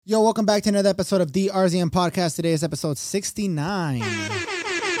Yo, welcome back to another episode of the RZN Podcast. Today is episode 69. Yep.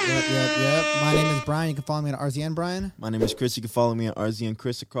 My name is Brian. You can follow me on RZN Brian. My name is Chris. You can follow me on RZN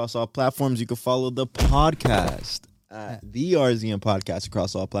Chris across all platforms. You can follow the podcast at the RZN Podcast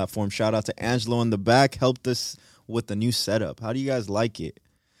across all platforms. Shout out to Angelo in the back. Helped us with the new setup. How do you guys like it?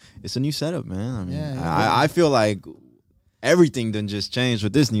 It's a new setup, man. I mean, I feel like everything done just changed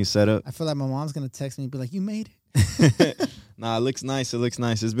with this new setup. I feel like my mom's going to text me and be like, you made it? Nah, it looks nice. It looks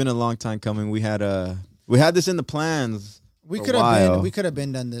nice. It's been a long time coming. We had this in the plans. We could have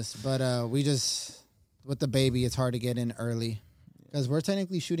been done this, but we just with the baby, it's hard to get in early because we're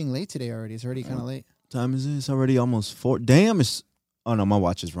technically shooting late today already. It's already kind of late. What time is it? It's already almost 4. Damn, oh no, my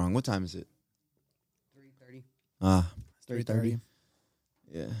watch is wrong. What time is it? 3:30. 3:30.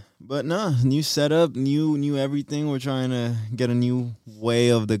 Yeah, but no, new setup, new everything. We're trying to get a new way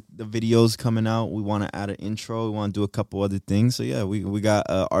of the videos coming out. We want to add an intro. We want to do a couple other things. So yeah, we got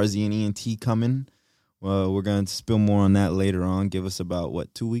RZN ENT coming. Well, we're going to spill more on that later on. Give us about,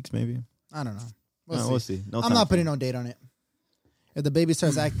 2 weeks maybe? I don't know. We'll see. No, I'm not putting no date on it. If the baby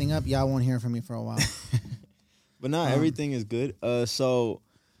starts acting up, y'all won't hear from me for a while. But no, everything is good. So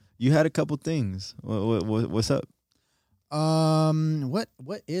you had a couple things. What's up?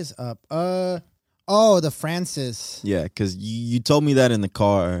 What is up? The Francis. Yeah, because you told me that in the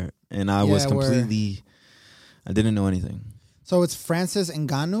car, and I didn't know anything. So it's Francis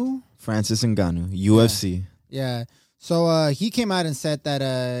Ngannou? Francis Ngannou, UFC. Yeah. So he came out and said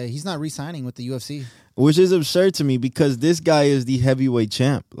that he's not re-signing with the UFC. Which is absurd to me because this guy is the heavyweight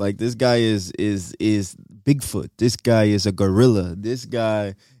champ. Like, this guy is Bigfoot. This guy is a gorilla. This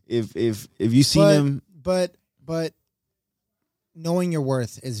guy, if you seen him... But knowing your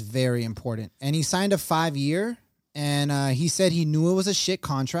worth is very important. And he signed a 5-year, and he said he knew it was a shit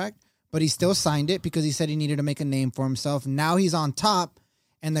contract, but he still signed it because he said he needed to make a name for himself. Now he's on top,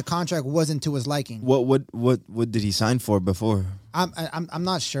 and the contract wasn't to his liking. What did he sign for before? I'm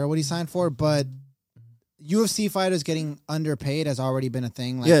not sure what he signed for, but UFC fighters getting underpaid has already been a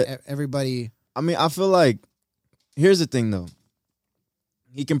thing. Like, everybody. I mean, I feel like here's the thing though.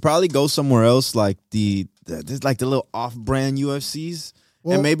 He can probably go somewhere else, like the little off-brand UFCs,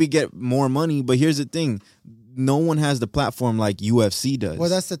 and maybe get more money. But here's the thing: no one has the platform like UFC does. Well,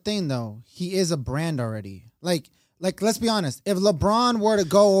 that's the thing, though. He is a brand already. Like let's be honest. If LeBron were to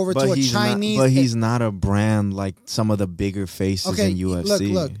go over to a Chinese, he's not a brand like some of the bigger faces in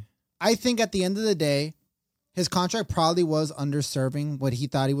UFC. Look. I think at the end of the day, his contract probably was underserving what he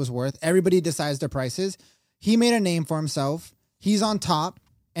thought he was worth. Everybody decides their prices. He made a name for himself. He's on top,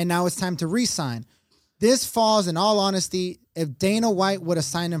 and now it's time to re-sign. This falls, in all honesty, if Dana White would have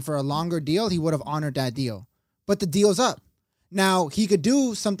signed him for a longer deal, he would have honored that deal. But the deal's up. Now, he could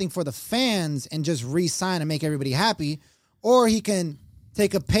do something for the fans and just re-sign and make everybody happy, or he can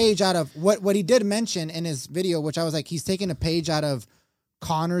take a page out of what he did mention in his video, which I was like, he's taking a page out of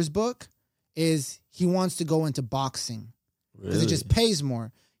Conor's book, is he wants to go into boxing because it just pays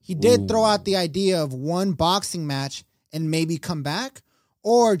more. He did throw out the idea of one boxing match and maybe come back,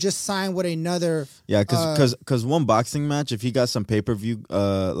 or just sign with another. Yeah, because one boxing match, if he got some pay-per-view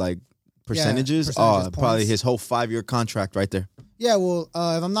percentages, probably his whole 5-year contract right there. Yeah, well,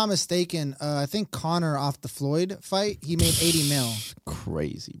 if I'm not mistaken, I think Conor off the Floyd fight, he made 80 mil.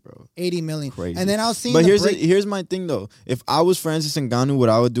 Crazy, bro. 80 million. Crazy. And then I was seeing. But here's my thing though. If I was Francis Ngannou, what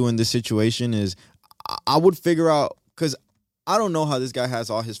I would do in this situation is I would figure out, because I don't know how this guy has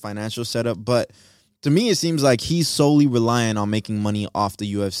all his financial setup, but to me, it seems like he's solely relying on making money off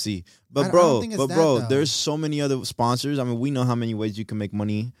the UFC. But bro, there's so many other sponsors. I mean, we know how many ways you can make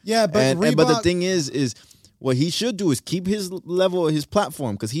money. Yeah, but but the thing is what he should do is keep his level, his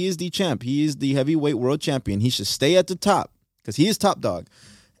platform, because he is the champ. He is the heavyweight world champion. He should stay at the top because he is top dog.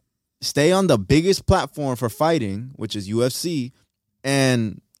 Stay on the biggest platform for fighting, which is UFC,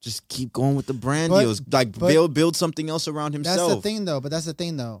 and just keep going with the brand deals. Like, build something else around himself. That's the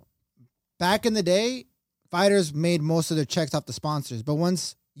thing, though. Back in the day, fighters made most of their checks off the sponsors. But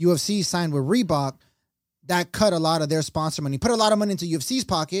once UFC signed with Reebok, that cut a lot of their sponsor money. Put a lot of money into UFC's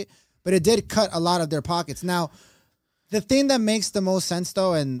pocket, but it did cut a lot of their pockets. Now, the thing that makes the most sense,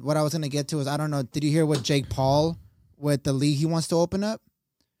 though, and what I was going to get to is, I don't know, did you hear what Jake Paul, with the league he wants to open up?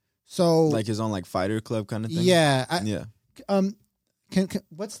 So, like his own fighter club kind of thing? Yeah.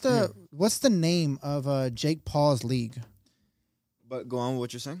 What's What's the name of Jake Paul's league? But go on with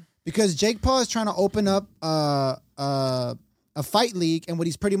what you're saying. Because Jake Paul is trying to open up a fight league, and what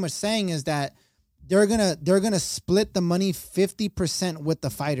he's pretty much saying is that they're gonna split the money 50% with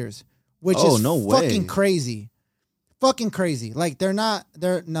the fighters, which is fucking crazy. Fucking crazy. Like, no.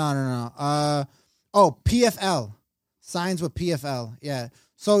 PFL signs with PFL. Yeah.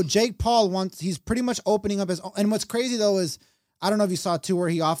 So Jake Paul he's pretty much opening up his own. And what's crazy though is, I don't know if you saw too, where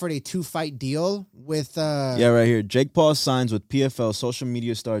he offered a 2-fight deal with. Yeah, right here. Jake Paul signs with PFL. Social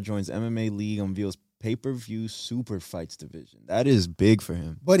media star joins MMA league, unveils pay-per-view super fights division. That is big for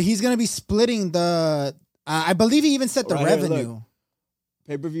him. But he's going to be splitting the. I believe he even said the revenue.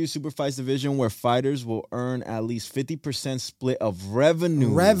 Pay-per-view super fights division where fighters will earn at least 50% split of revenue.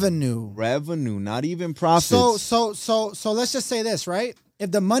 Revenue, not even profits. So let's just say this, right?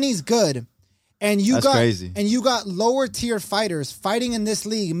 If the money's good. And you got lower tier fighters fighting in this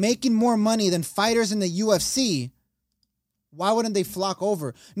league, making more money than fighters in the UFC. Why wouldn't they flock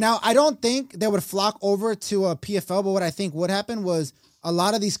over? Now, I don't think they would flock over to a PFL, but what I think would happen was a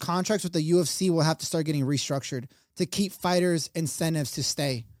lot of these contracts with the UFC will have to start getting restructured to keep fighters incentives to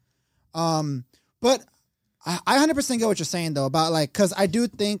stay. But I 100% get what you're saying though about because I do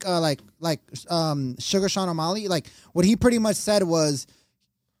think Sugar Sean O'Malley, what he pretty much said was,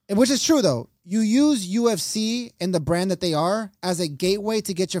 which is true though. You use UFC and the brand that they are as a gateway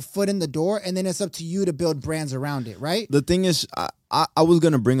to get your foot in the door, and then it's up to you to build brands around it, right? The thing is, I was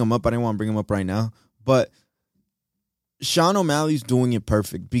going to bring him up. I didn't want to bring him up right now. But Sean O'Malley's doing it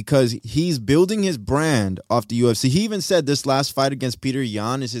perfect because he's building his brand off the UFC. He even said this last fight against Peter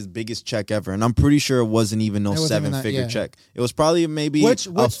Yan is his biggest check ever. And I'm pretty sure it wasn't even no 7-figure check. It was probably maybe a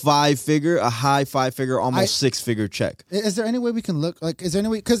 5-figure, a high 5-figure, almost 6-figure check. Is there any way we can look? Is there any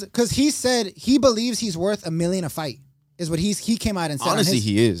way? Because he said he believes he's worth $1 million a fight. Is what he came out and said. Honestly,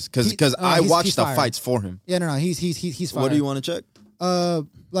 he is. Because I watched the fights for him. Yeah, no, he's fired. What do you want to check?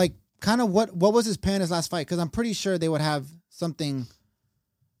 Kind of what was his pay in his last fight? Because I'm pretty sure they would have something.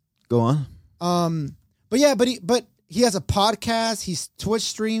 Go on. But he has a podcast. He's Twitch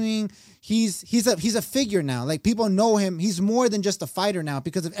streaming. He's a figure now. Like people know him. He's more than just a fighter now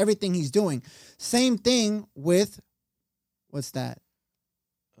because of everything he's doing. Same thing with what's that?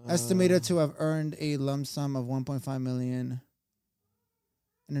 Estimated to have earned a lump sum of 1.5 million.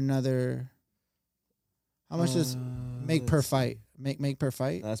 And another. How much does make per fight? Make per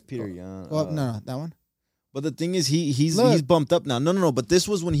fight? That's Peter Yan. Well, no, that one. But the thing is, he's bumped up now. No. But this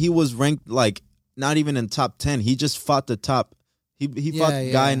was when he was ranked not even in top 10. He just fought the top. He fought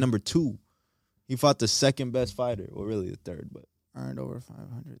the guy number 2. He fought the second best fighter. Well, really the third, but earned over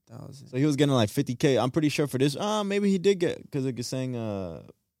 500,000. So he was getting $50K. I'm pretty sure for this. Maybe he did get because it was saying.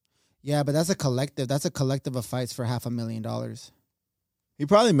 Yeah, but that's a collective. That's a collective of fights for $500,000. He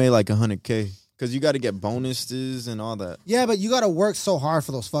probably made $100K. Because you got to get bonuses and all that. Yeah, but you got to work so hard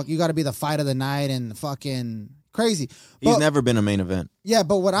for those You got to be the fight of the night and fucking crazy. He's never been a main event. Yeah,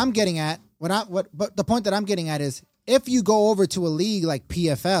 but what I'm getting at, but the point that I'm getting at is if you go over to a league like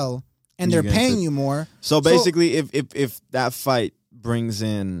PFL and they're paying you more. So basically, if that fight brings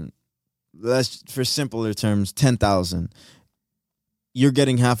in, for simpler terms, 10,000, you're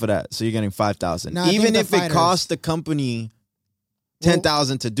getting half of that. So you're getting 5,000. Even if it costs the company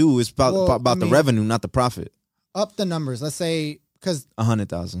 10,000 to do, is about the revenue, not the profit. Up the numbers. Let's say because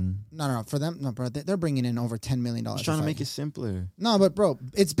 100,000. No, for them, no, bro. They're bringing in over $10 million. I'm trying to make it simpler. No, but bro,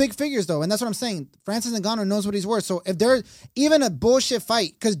 it's big figures though, and that's what I'm saying. Francis Ngannou knows what he's worth. So if they're even a bullshit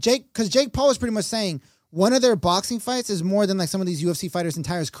fight, because Jake Paul was pretty much saying one of their boxing fights is more than some of these UFC fighters'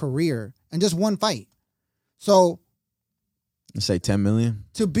 entire career, and just one fight. So, let's say 10 million.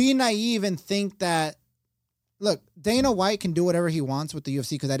 To be naive and think that. Look, Dana White can do whatever he wants with the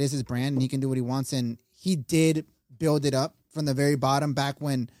UFC because that is his brand and he can do what he wants. And he did build it up from the very bottom back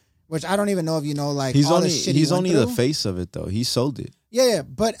when, which I don't even know if you know, he's all only, the shit he's only the face of it though. He sold it. Yeah.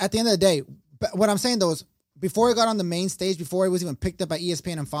 But at the end of the day, what I'm saying though is before he got on the main stage, before he was even picked up by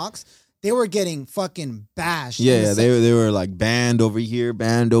ESPN and Fox, they were getting fucking bashed. Yeah, they were banned over here,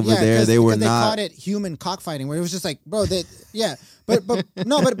 banned over there. They were not. They called it human cockfighting, where it was just bro, yeah. But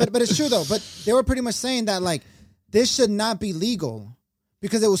it's true though. But they were pretty much saying that this should not be legal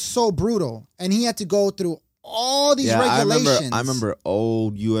because it was so brutal, and he had to go through all these regulations. I remember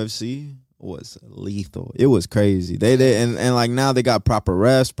old UFC was lethal. It was crazy. They and now they got proper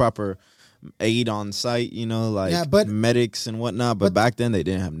rest, proper aid on site. Medics and whatnot. But back then they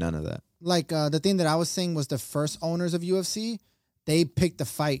didn't have none of that. The thing that I was saying was the first owners of UFC. They picked a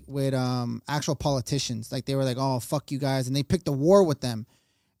fight with actual politicians. They were oh, fuck you guys. And they picked a war with them.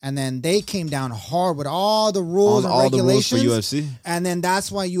 And then they came down hard with all the rules and regulations. The rules for UFC. And then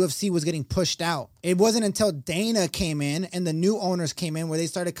that's why UFC was getting pushed out. It wasn't until Dana came in and the new owners came in where they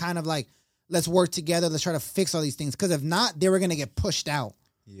started kind of let's work together. Let's try to fix all these things. Because if not, they were going to get pushed out.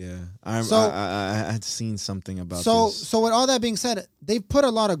 Yeah. I had seen something about this. So with all that being said, they've put a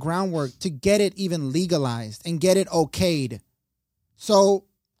lot of groundwork to get it even legalized and get it okayed. So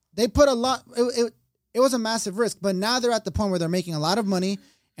they put a lot. It was a massive risk, but now they're at the point where they're making a lot of money.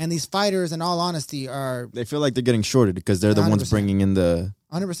 And these fighters, in all honesty, they feel like they're getting shorted because they're the ones bringing in the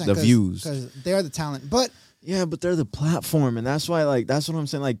 100% the views. Because they're the talent. But yeah, but they're the platform, and that's why, like, that's what I'm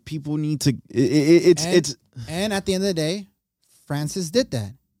saying. Like, people need to. And at the end of the day, Francis did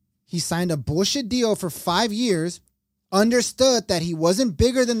that. He signed a bullshit deal for 5 years, understood that he wasn't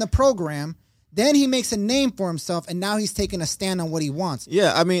bigger than the program. Then he makes a name for himself, and now he's taking a stand on what he wants.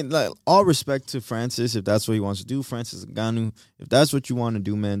 Yeah, I mean, like, all respect to Francis if that's what he wants to do. Francis Ngannou, if that's what you want to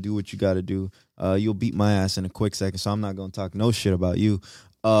do, man, do what you got to do. You'll beat my ass in a quick second, so I'm not going to talk no shit about you.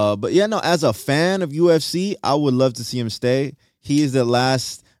 But yeah, no, as a fan of UFC, I would love to see him stay. He is the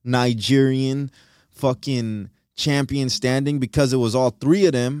last Nigerian fucking champion standing because it was all three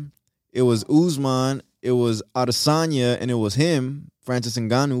of them. It was Usman, it was Adesanya, and it was him, Francis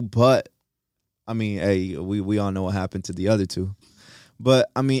Ngannou, but I mean, hey, we all know what happened to the other two. But,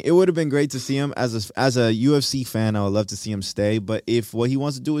 I mean, it would have been great to see him. As a UFC fan, I would love to see him stay. But if what he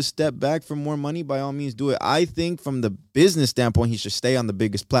wants to do is step back for more money, by all means, do it. I think from the business standpoint, he should stay on the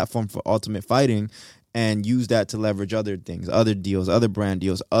biggest platform for Ultimate Fighting and use that to leverage other things, other deals, other brand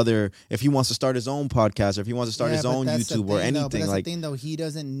deals, if he wants to start his own podcast or if he wants to start his own YouTube or anything. But that's like the thing, though. He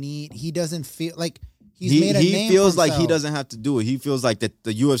doesn't feel like... He feels like he doesn't have to do it. He feels like that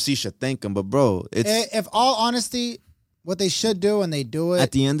the UFC should thank him. But, bro, if all honesty, what they should do and they do it.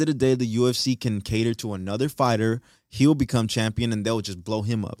 At the end of the day, the UFC can cater to another fighter. He'll become champion and they'll just blow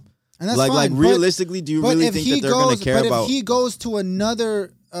him up. And that's like, fine. Like, realistically, do you really think that they're going to care about... But if he goes to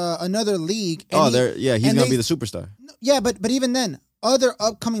another league... And he's going to be the superstar. Yeah, but even then, other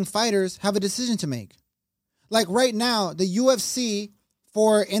upcoming fighters have a decision to make. Like, right now, the UFC...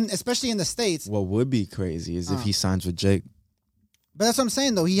 especially in the States. What would be crazy is if he signs with Jake. But that's what I'm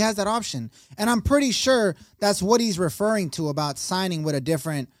saying, though. He has that option. And I'm pretty sure that's what he's referring to about signing with a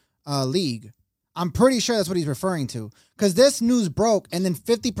different league. I'm pretty sure that's what he's referring to. Because this news broke, and then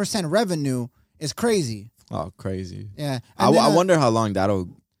 50% revenue is crazy. Oh, crazy. Yeah. I wonder how long that'll...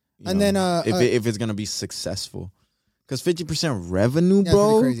 if it's going to be successful. Because 50% revenue,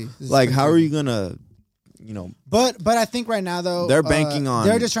 bro? Crazy. Like, how are you going to... But I think right now, though, they're banking on...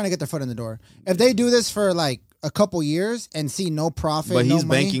 They're just trying to get their foot in the door. If they do this for like a couple years and see no profit, but he's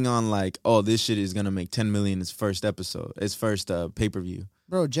money, banking on like, oh, this shit is gonna make $10 million its first episode, its first pay-per-view.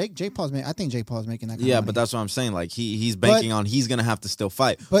 Bro, Jake Paul's making. I think Jake Paul's making that kind of money. But that's what I'm saying. Like he's banking on he's gonna have to still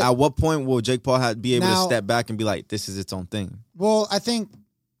fight. But at what point will Jake Paul be able to step back and be like, this is its own thing? Well, I think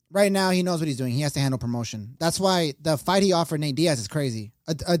right now he knows what he's doing. He has to handle promotion. That's why the fight he offered Nate Diaz is crazy.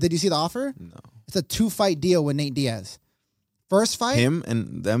 Did you see the offer? No. It's a 2-fight deal with Nate Diaz. First fight, him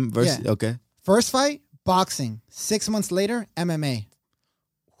and them versus okay. First fight, boxing. 6 months later, MMA.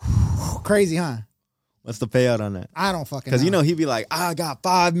 Crazy, huh? What's the payout on that? I don't fucking know. Because he'd be like, I got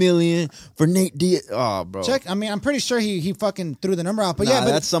 $5 million for Nate Diaz. Oh, bro. Check. I mean, I'm pretty sure he fucking threw the number out. But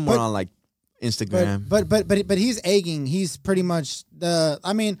that's somewhere on like Instagram. But he's egging. He's pretty much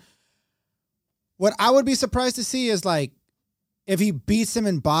I mean, what I would be surprised to see is like, if he beats him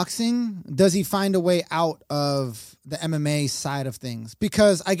in boxing, does he find a way out of the MMA side of things?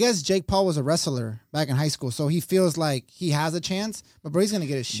 Because I guess Jake Paul was a wrestler back in high school, so he feels like he has a chance. But bro, he's gonna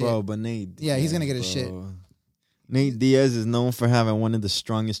get his shit. Bro, but Nate, he's gonna get his shit. Nate Diaz is known for having one of the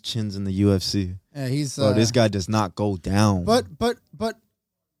strongest chins in the UFC. Yeah, he's. Bro, this guy does not go down. But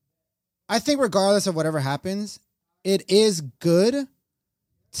I think regardless of whatever happens, it is good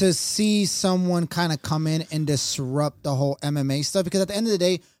to see someone kind of come in and disrupt the whole MMA stuff, because at the end of the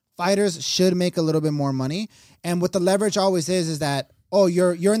day, fighters should make a little bit more money. And what the leverage always is that, oh,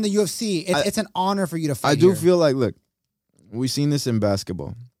 you're in the UFC. It's an honor for you to fight. I do feel like, look, we've seen this in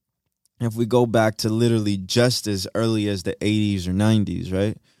basketball. If we go back to literally just as early as the 80s or 90s,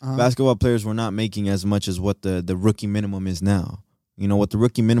 right? Basketball players were not making as much as what the rookie minimum is now. You know, what the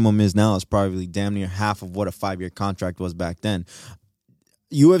rookie minimum is now is probably damn near half of what a 5-year contract was back then.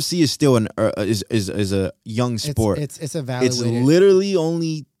 UFC is still is a young sport. It's evaluated. It's literally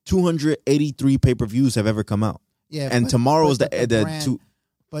only 283 pay-per-views have ever come out. Yeah, and tomorrow's the brand, two.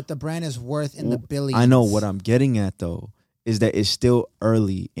 But the brand is worth in the billions. I know what I'm getting at though is that it's still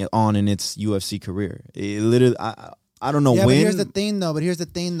early on in its UFC career. It literally, I don't know when. But here's the thing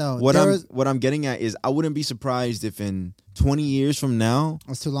though. What I'm getting at is I wouldn't be surprised if in 20 years from now.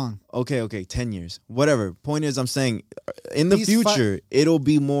 That's too long. Okay, 10 years. Whatever. Point is, I'm saying in the future, it'll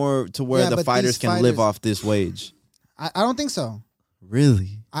be more to where the fighters can live off this wage. I don't think so.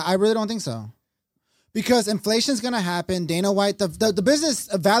 Really? I really don't think so. Because inflation's going to happen. Dana White, the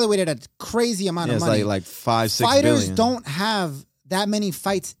business evaluated a crazy amount of money. It's like 5-6 Fighters billion. don't have that many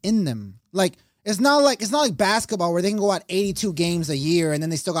fights in them. Like, It's not like basketball where they can go out 82 games a year and then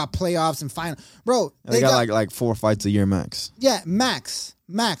they still got playoffs and final. Bro, they got like 4 fights a year max. Yeah, max.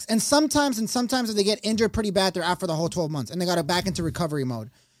 And sometimes if they get injured pretty bad, they're out for the whole 12 months and they got to back into recovery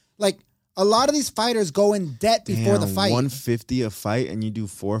mode. Like a lot of these fighters go in debt before the fight. 150 a fight and you do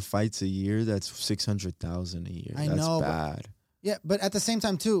 4 fights a year, that's 600,000 a year. That's bad. Yeah, but at the same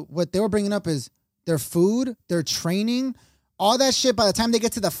time too, what they were bringing up is their food, their training, all that shit. By the time they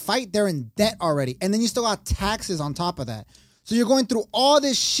get to the fight, they're in debt already. And then you still got taxes on top of that. So you're going through all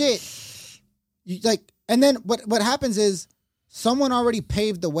this shit. And then what happens is someone already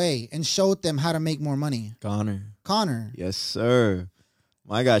paved the way and showed them how to make more money. Connor. Yes, sir.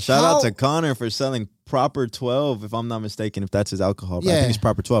 My God, shout out to Connor for selling Proper 12, if I'm not mistaken, if that's his alcohol. Yeah. I think it's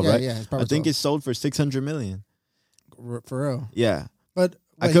Proper 12, right? Yeah, it's Proper 12. I think it's sold for $600 million. For real? Yeah. But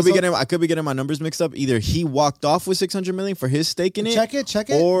I could be getting my numbers mixed up. Either he walked off with $600 million for his stake in it. Check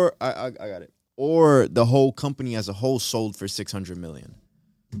it. Or I got it. Or the whole company as a whole sold for $600 million.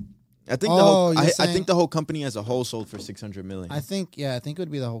 I think I think the whole company as a whole sold for $600 million. I think it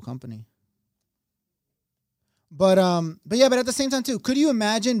would be the whole company. But at the same time too, could you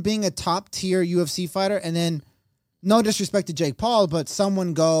imagine being a top tier UFC fighter and then, no disrespect to Jake Paul, but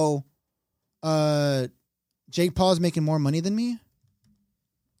someone go, Jake Paul's making more money than me?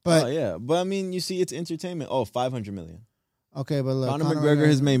 But yeah, but I mean, you see, it's entertainment. Oh, $500 million. Okay, but look, Conor McGregor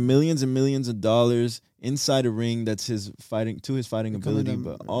has made millions and millions of dollars inside a ring. That's his fighting ability,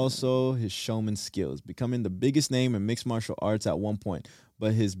 but also his showman skills, becoming the biggest name in mixed martial arts at one point.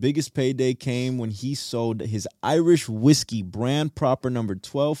 But his biggest payday came when he sold his Irish whiskey brand Proper number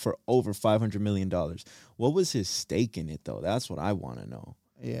 12 for over $500 million. What was his stake in it, though? That's what I want to know.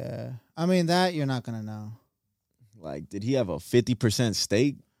 Yeah, I mean that you're not gonna know. Like, did he have a 50%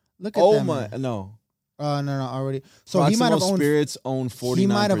 stake? Look at that. No. No, already. So Proximo he might have owned Spirits owned 49%. He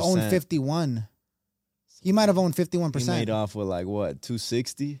might have owned 51. He might have owned 51%. He made off with like what,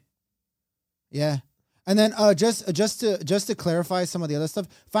 260? Yeah. And then just to clarify some of the other stuff,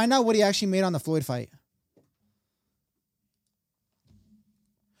 find out what he actually made on the Floyd fight.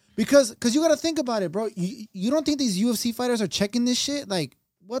 Because you got to think about it, bro. You don't think these UFC fighters are checking this shit? Like,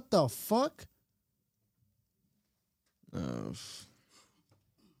 what the fuck?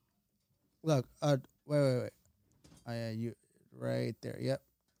 Look, wait. Oh, yeah, you right there. Yep.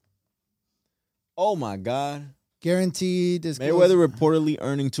 Oh my God. Guaranteed. Mayweather reportedly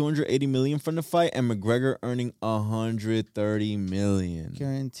earning $280 million from the fight, and McGregor earning $130 million.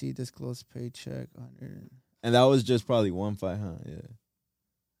 Guaranteed disclosed paycheck. And that was just probably one fight, huh? Yeah.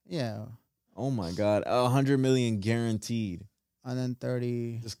 Yeah. Oh my God, $100 million guaranteed. And then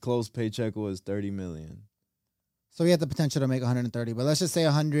 30. Disclosed paycheck was $30 million. So he had the potential to make 130, but let's just say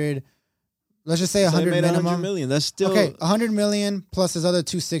 100. Let's just say 100 made minimum. 100 million. That's still okay. 100 million plus his other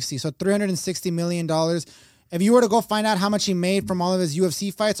 260, so $360 million. If you were to go find out how much he made from all of his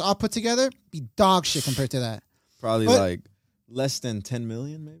UFC fights all put together, be dog shit compared to that. Probably like less than 10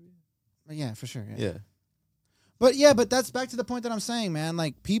 million, maybe. Yeah, for sure. Yeah. But that's back to the point that I'm saying, man.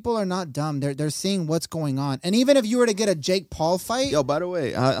 Like, people are not dumb. They're seeing what's going on. And even if you were to get a Jake Paul fight, yo, by the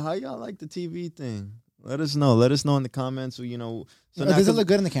way, how y'all like the TV thing? Let us know. Let us know in the comments. So does it look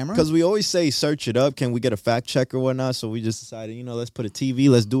good in the camera? Because we always say search it up. Can we get a fact check or whatnot? So we just decided, let's put a TV.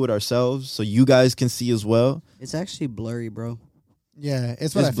 Let's do it ourselves so you guys can see as well. It's actually blurry, bro. Yeah,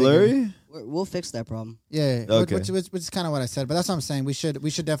 it's blurry. We'll fix that problem. Yeah, okay. Which is kind of what I said, but that's what I'm saying. We should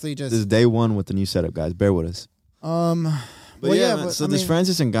definitely just. This is day one with the new setup, guys. Bear with us. Man, so this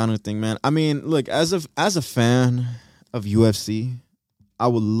Francis Ngannou thing, man. I mean, look, as a fan of UFC, I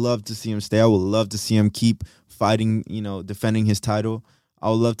would love to see him stay. I would love to see him keep fighting, defending his title.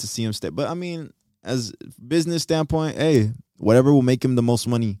 I would love to see him stay. But I mean, as business standpoint, hey, whatever will make him the most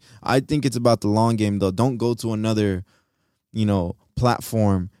money. I think it's about the long game, though. Don't go to another,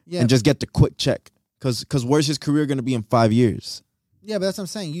 platform and just get the quick check. Because where's his career going to be in 5 years? Yeah, but that's what I'm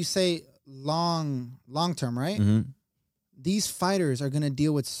saying. You say long term, right? Mm-hmm. These fighters are going to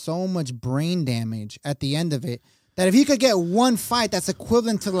deal with so much brain damage at the end of it that if he could get one fight that's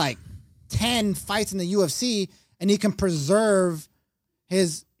equivalent to like 10 fights in the UFC and he can preserve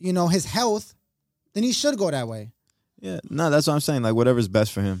his health, then he should go that way. Yeah, no, that's what I'm saying. Like, whatever's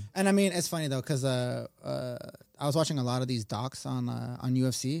best for him. And I mean, it's funny though, because I was watching a lot of these docs on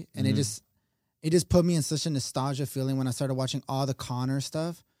UFC, and it just put me in such a nostalgia feeling when I started watching all the Conor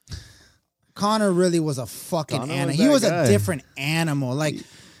stuff. Conor really was a fucking animal. He was a different animal. Like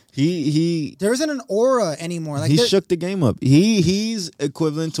he there isn't an aura anymore. Like he shook the game up. He's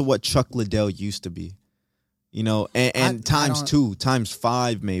equivalent to what Chuck Liddell used to be. You know, and I times don't- 2, times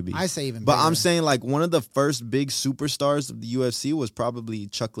 5 maybe. I say even But bigger. I'm saying like one of the first big superstars of the UFC was probably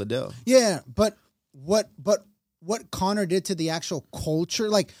Chuck Liddell. Yeah, but what Conor did to the actual culture,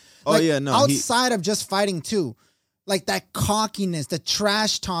 outside of just fighting too, like that cockiness, the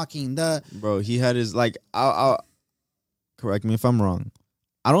trash talking, Bro, he had his like. I'll correct me if I'm wrong.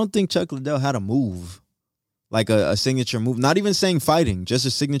 I don't think Chuck Liddell had a move, like a signature move. Not even saying fighting, just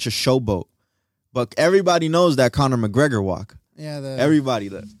a signature showboat. But everybody knows that Conor McGregor walk. yeah, Everybody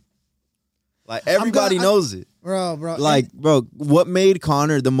knows it. bro. Bro, what made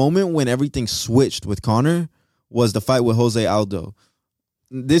Conor, the moment when everything switched with Conor was the fight with Jose Aldo.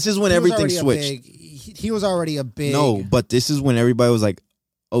 This is when everything switched. He was already a big. No, but this is when everybody was like,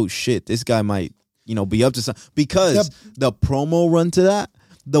 oh shit, this guy might, be up to something. Because the promo run to that,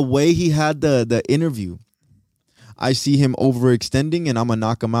 the way he had the interview, I see him overextending and I'm going to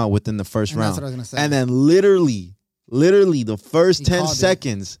knock him out within the first round. That's what I was gonna say. And then literally the first 10 called it.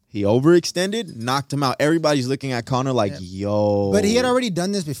 seconds, he overextended, knocked him out. Everybody's looking at Conor like, yo. But he had already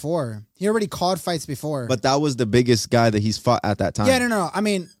done this before. He already called fights before. But that was the biggest guy that he's fought at that time. Yeah, no. I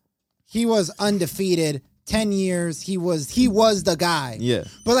mean, he was undefeated. 10 years, he was the guy. Yeah.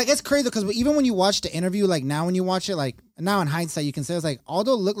 But like it's crazy because even when you watch the interview, like now when you watch it, like now in hindsight, you can say it's like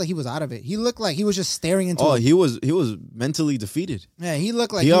Aldo looked like he was out of it. He looked like he was just staring into it. He was mentally defeated. Yeah, he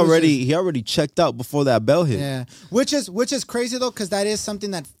looked like he already checked out before that bell hit. Yeah. Which is crazy though, because that is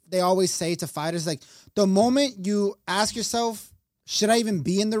something that they always say to fighters. Like the moment you ask yourself, should I even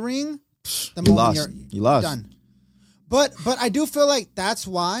be in the ring? The moment you lost. Done. But I do feel like that's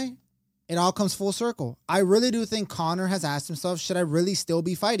why it all comes full circle. I really do think Conor has asked himself, should I really still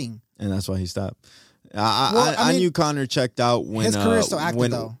be fighting? And that's why he stopped. I knew Conor checked out when his career's still active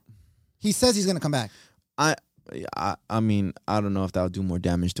though. He says he's gonna come back. I mean, I don't know if that would do more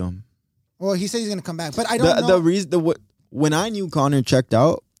damage to him. Well, he says he's gonna come back, but I don't know. The reason when I knew Conor checked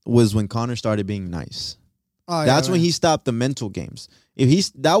out was when Conor started being nice. Oh, That's when he stopped the mental games.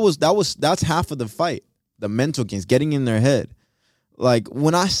 That's half of the fight. The mental games, getting in their head. Like,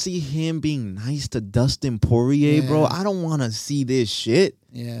 when I see him being nice to Dustin Poirier, bro, I don't want to see this shit.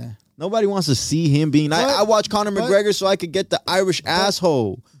 Yeah. Nobody wants to see him being nice. I watch Conor McGregor so I could get the Irish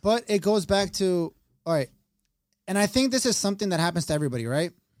asshole. But it goes back to, all right, and I think this is something that happens to everybody,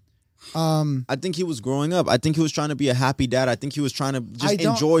 right? I think he was growing up. I think he was trying to be a happy dad. I think he was trying to just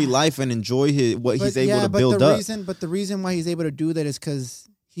enjoy life and enjoy what he's able to build up. But the reason why he's able to do that is because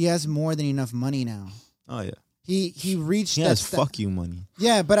he has more than enough money now. Oh, yeah. He reached that fuck you money.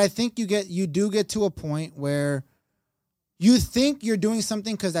 Yeah, but I think you do get to a point where you think you're doing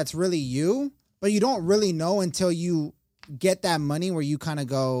something because that's really you, but you don't really know until you get that money where you kind of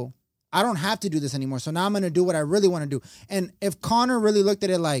go, I don't have to do this anymore. So now I'm going to do what I really want to do. And if Conor really looked at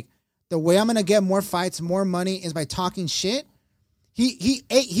it like the way I'm going to get more fights, more money is by talking shit,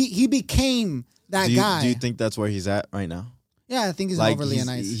 he became that guy. Do you think that's where he's at right now? Yeah, I think he's like overly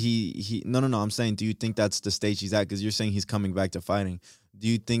nice. No. I'm saying, do you think that's the stage he's at? Because you're saying he's coming back to fighting. Do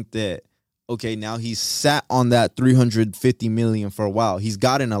you think that, okay, now he's sat on that $350 million for a while. He's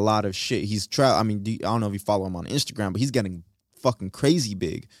gotten a lot of shit. He's I don't know if you follow him on Instagram, but he's getting fucking crazy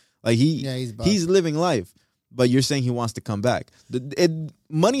big. Like he's living life. But you're saying he wants to come back.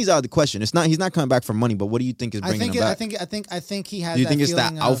 Money's out of the question. It's not. He's not coming back for money. But what do you think is bringing him back? I think he has. Do you think it's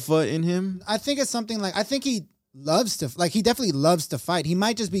that that alpha in him? I think it's something like I think he loves to he definitely loves to fight. He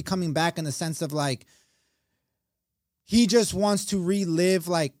might just be coming back in the sense of like he just wants to relive,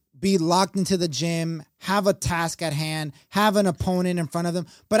 like be locked into the gym, have a task at hand, have an opponent in front of them.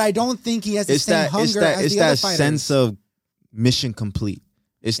 But I don't think he has the same hunger as the other fighters. Sense of mission complete.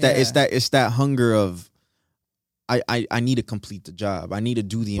 It's that hunger of I need to complete the job. I need to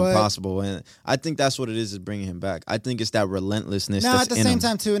do the impossible. And I think that's what it is bringing him back. I think it's that relentlessness. At the same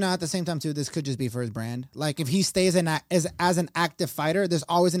time too, this could just be for his brand. Like if he stays as an active fighter, there's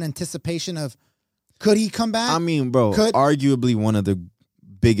always an anticipation of could he come back? I mean, bro, arguably one of the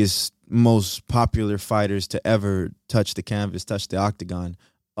biggest, most popular fighters to ever touch the canvas, touch the octagon.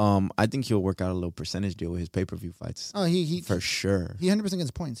 I think he'll work out a little percentage deal with his pay-per-view fights. Oh, he for sure. He 100%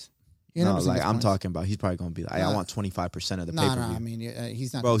 gets points. No, like I'm talking about, he's probably gonna be like, I want 25% of the pay per view. No, I mean,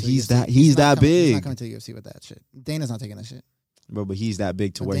 he's not. Bro, he's that big. He's not coming to the UFC with that shit. Dana's not taking that shit. Bro, but he's that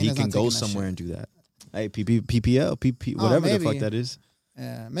big to where he can go somewhere and do that. Hey, PPL, whatever the fuck that is.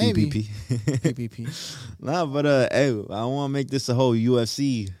 Yeah, maybe. PPP. Nah, but hey, I want to make this a whole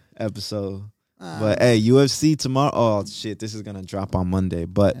UFC episode. But hey, UFC tomorrow. Oh shit, this is gonna drop on Monday.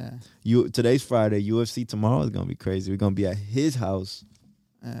 But today's Friday. UFC tomorrow is gonna be crazy. We're gonna be at his house.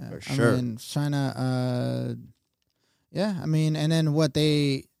 For sure. I mean, trying to, I mean, and then what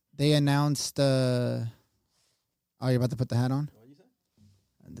they announced, Oh, you're about to put the hat on? What you say?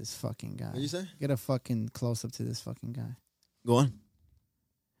 This fucking guy. What you say? Get a fucking close up to this fucking guy. Go on.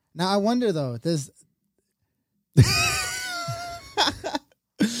 Now I wonder though,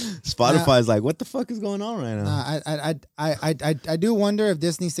 Spotify's like, what the fuck is going on right now? I do wonder if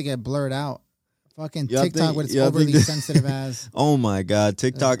this needs to get blurred out. Fucking Y'all TikTok think- with its y'all overly think- sensitive ass. Oh my god,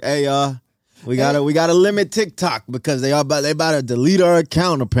 TikTok. Hey, we gotta limit TikTok because they about to delete our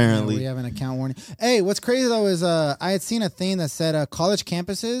account apparently. We have an account warning. Hey, what's crazy though is I had seen a thing that said college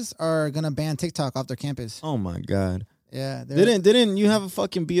campuses are gonna ban TikTok off their campus. Oh my god. Yeah, Didn't you have a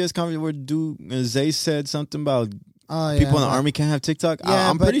fucking BS conversation where Zay said something about people in the army can't have TikTok? Yeah,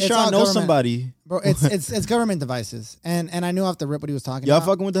 I'm but pretty it's sure I all know government. somebody. Bro, it's government devices, and I knew off the rip what he was talking Y'all about.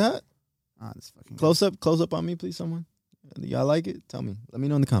 fucking with the hat? Oh, this fucking Close up on me, please, someone. Y'all like it? Tell me. Let me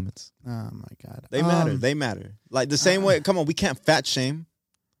know in the comments. Oh my god, They matter. They matter. Like the same way. Come on, we can't fat shame.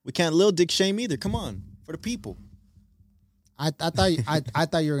 We can't little dick shame either. Come on, for the people. I thought I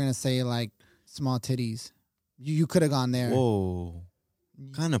thought you were gonna say like small titties. You could have gone there. Whoa,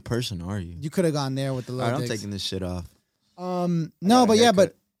 what kind of person are you? You could have gone there with the All little right, I'm dicks. taking this shit off. No, but yeah,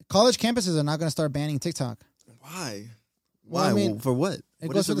 but college campuses are not gonna start banning TikTok. Why? Well, Why? I mean, for what? It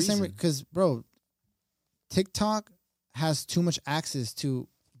What goes is for the same reason? because, bro, TikTok has too much access to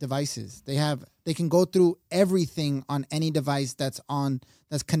devices. They can go through everything on any device that's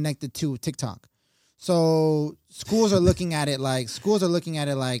connected to TikTok. So schools are looking at it like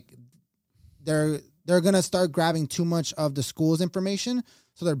they're gonna start grabbing too much of the school's information,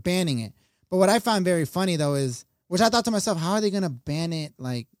 so they're banning it. But what I find very funny though is, which I thought to myself, how are they gonna ban it?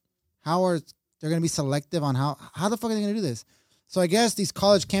 Like, how are they're gonna be selective on how the fuck are they gonna do this? So I guess these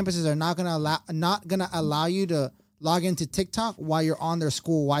college campuses are not gonna allow you to log into TikTok while you're on their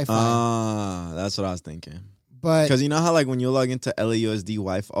school Wi-Fi. That's what I was thinking. But Because you know how like when you log into LAUSD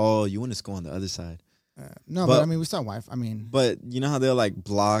Wi-Fi, oh, you want to go on the other side. no, but- but I mean we still have Wi-Fi. I mean, But you know how they'll like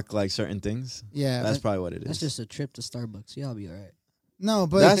block like certain things? yeah, That's but- probably what it is. That's just a trip to Starbucks. Y'all be all right. no,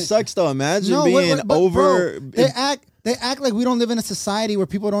 but That sucks though. Imagine No, being but over. bro, they act like we don't live in a society where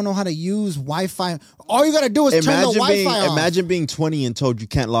people don't know how to use Wi-Fi. All you gotta do is turn the Wi-Fi off. Imagine being 20 and told you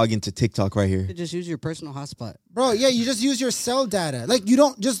can't log into TikTok right here. You just use your personal hotspot. Bro, yeah, you just use your cell data. Like you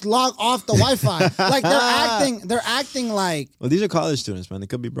don't just log off the Wi-Fi. Like they're acting like Well, these are college students, man. They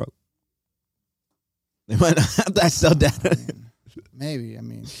could be broke. They might not have that cell data. maybe. I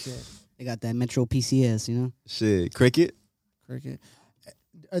mean, shit. They got that Metro PCS, you know? Shit, cricket. Cricket.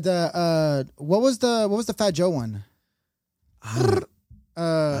 What was the Fat Joe one?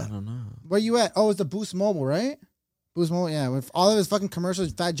 I don't know. Where you at? Oh, it's the Boost Mobile, right? Boost Mobile, yeah. With all of his fucking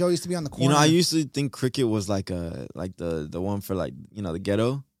commercials, Fat Joe used to be on the corner. You know, I used to think cricket was like the one for like, you know, the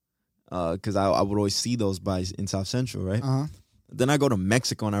ghetto. Because I would always see those in South Central, right? Uh-huh. Then I go to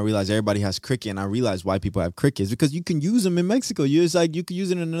Mexico and I realize everybody has cricket, and I realize why people have crickets because you can use them in Mexico. It's like you could use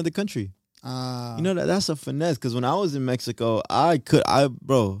it in another country. You know that's a finesse. Because when I was in Mexico, my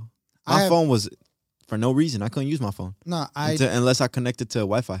phone was for no reason. I couldn't use my phone. No, unless I connected to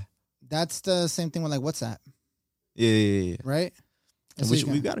Wi-Fi. That's the same thing with like WhatsApp, Yeah. right? And So you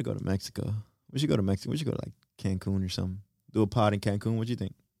we can- got to go to Mexico. We should go to Mexico. We should go to like Cancun or something. Do a pod in Cancun. What do you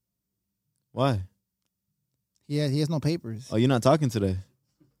think? Why? he has no papers. Oh, you're not talking today.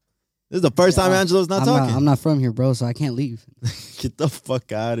 This is the first time Angelo's not talking. I'm not from here, bro, so I can't leave. Get the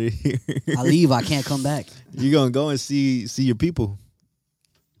fuck out of here. I leave, I can't come back. You're gonna go and see your people.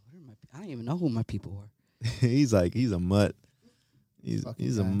 I don't even know who my people are. He's a mutt. He's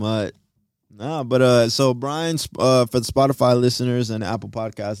a guy. mutt. Nah, but so Brian's for the Spotify listeners and Apple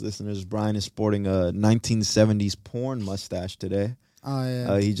Podcast listeners, Brian is sporting a 1970s porn mustache today. Oh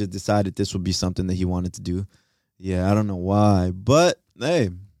yeah. He just decided this would be something that he wanted to do. Yeah, I don't know why, but hey,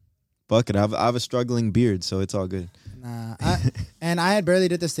 fuck it. I have a struggling beard, so it's all good. Nah, I had barely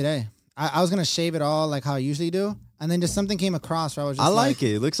did this today. I was gonna shave it all like how I usually do, and then just something came across where I was just I like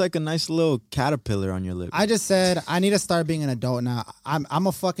it. It looks like a nice little caterpillar on your lip. I just said I need to start being an adult now. I'm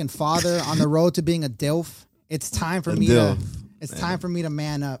a fucking father on the road to being a DILF. It's time for A me DILF. to. It's time for me to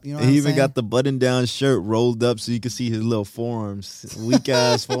man up. You know what He I'm even saying? got the button-down shirt rolled up so you can see his little forearms, weak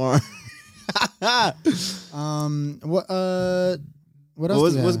ass forearm. What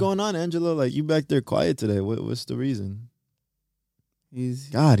else? What's going on, Angelo? Like you back there quiet today? What's the reason?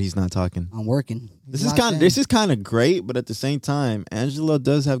 God, he's not talking. I'm working. This is kind of great, but at the same time, Angelo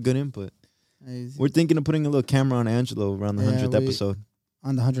does have good input. We're thinking of putting a little camera on Angelo around the 100th episode.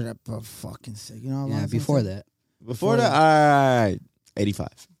 On the 100th, for fucking sake, you know. Yeah, before that. Before that, all right, 85.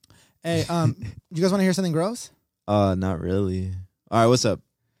 Hey, you guys want to hear something gross? Not really. All right, what's up?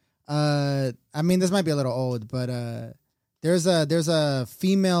 I mean, this might be a little old, but there's a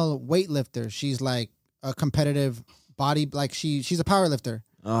female weightlifter. She's like a competitive body. Like she's a power lifter.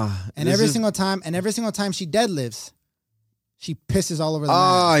 And every single time she deadlifts, she pisses all over the mat.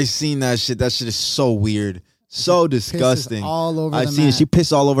 I seen that shit. That shit is so weird. So disgusting. Pisses all over I the seen mat. it. She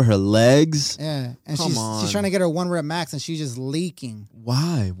pissed all over her legs. Yeah. And Come she's on. trying to get her 1 rep max and she's just leaking.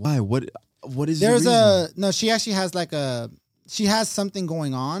 Why? What is There's the reason? she actually has she has something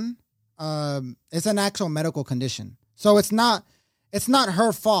going on. It's an actual medical condition. So it's not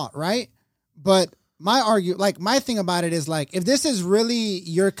her fault, right? But my thing about it is like, if this is really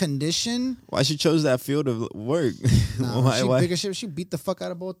your condition, Why she chose that field of work? why? She beat the fuck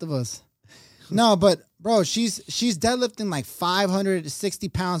out of both of us. No, but bro, she's deadlifting like 560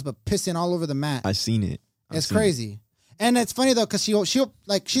 pounds, but pissing all over the mat. I seen it. It's crazy, and it's funny though because she'll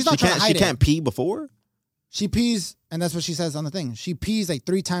like she's not trying to hide it. She can't pee before. She pees, and that's what she says on the thing. She pees like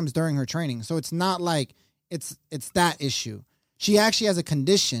 3 times during her training, so it's not like it's that issue. She actually has a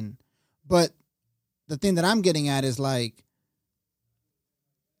condition, but the thing that I'm getting at is like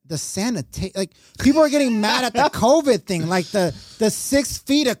the sanitation. Like people are getting mad at the COVID thing, like the 6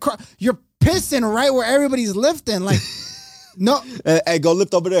 feet across. You're pissing right where everybody's lifting. Like no, hey, go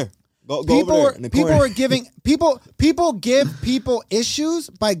lift over there. Go over there in the corner. People are giving people give people issues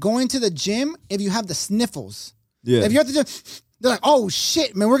by going to the gym if you have the sniffles. Yeah. If you're at the gym, they're like, "Oh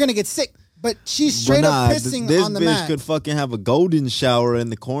shit, man, we're gonna get sick." But she's straight up pissing on the mat. This bitch could fucking have a golden shower in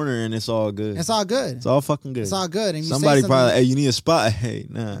the corner and it's all good. It's all good. It's all fucking good. It's all good. And somebody probably, hey, you need a spot. Hey,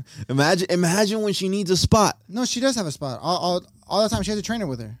 nah. Imagine when she needs a spot. No, she does have a spot. All the time she has a trainer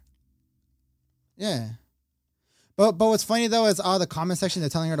with her. Yeah. But what's funny though is all the comment section, they're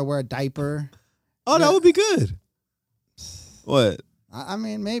telling her to wear a diaper. Oh, that would be good. What? I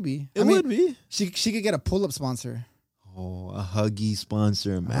mean, maybe. It would be. She could get a pull-up sponsor. Oh, a Huggy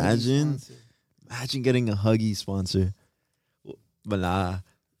sponsor. Imagine getting a Huggy sponsor. But nah.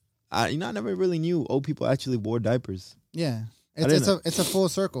 I never really knew old people actually wore diapers. Yeah. It's a full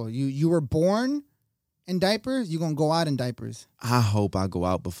circle. You were born in diapers, you're going to go out in diapers. I hope I go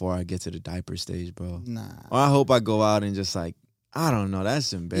out before I get to the diaper stage, bro. Nah. Or I hope I go out and just like, I don't know.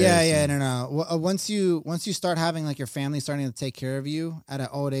 That's embarrassing. Yeah, no. Once you start having like your family starting to take care of you at an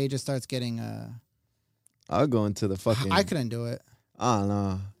old age, it starts getting... I'll go into the fucking... I couldn't do it. I don't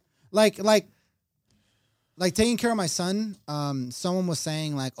know. Like taking care of my son, someone was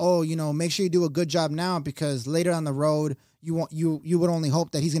saying like, oh, make sure you do a good job now because later on the road, you would only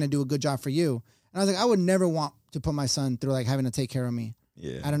hope that he's going to do a good job for you. And I was like, I would never want to put my son through like having to take care of me.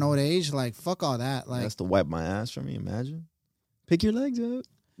 Yeah. At an old age, like fuck all that. Like that's to wipe my ass for me. Imagine. Pick your legs up.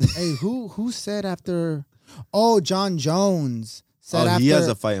 Hey, who said after? Oh, John Jones said after. He has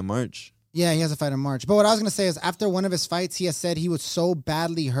a fight in March. Yeah, he has a fight in March. But what I was gonna say is after one of his fights, he has said he was so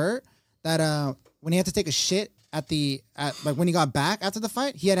badly hurt that when he had to take a shit when he got back after the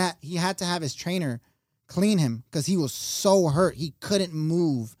fight, he had to have his trainer clean him because he was so hurt he couldn't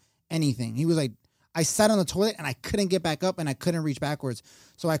move anything. He was like, I sat on the toilet and I couldn't get back up and I couldn't reach backwards.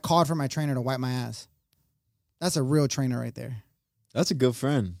 So I called for my trainer to wipe my ass. That's a real trainer right there. That's a good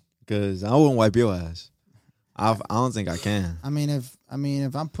friend because I wouldn't wipe your ass. I don't think I can. I mean, if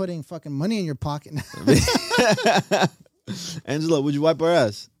I'm putting fucking money in your pocket. Angela, would you wipe her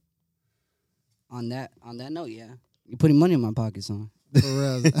ass? On that note, yeah. You're putting money in my pocket, son. For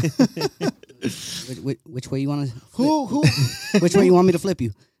real. Which way you want to? Who? Which way you want me to flip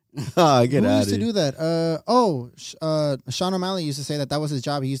you? Oh, get Who out used of to here. do that? Sean O'Malley used to say that was his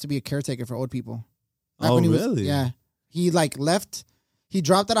job. He used to be a caretaker for old people. Back when he was, really? Yeah. He like left. He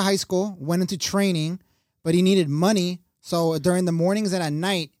dropped out of high school, went into training, but he needed money. So during the mornings and at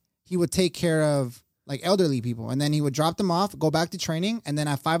night, he would take care of like elderly people, and then he would drop them off, go back to training, and then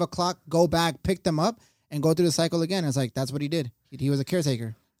at 5 o'clock, go back, pick them up, and go through the cycle again. It's like that's what he did. He was a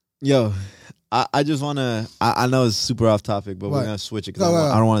caretaker. Yo, I just want to... I know it's super off topic, but we're going to switch it because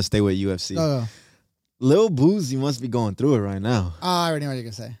I don't want to stay with UFC. Go. Lil Boozy must be going through it right now. Oh, I already know what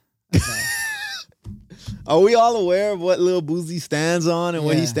you're going to say. Are we all aware of what Lil Boozy stands on and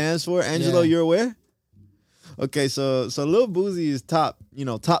what he stands for? Angelo, you're aware? Okay, so Lil Boozy is top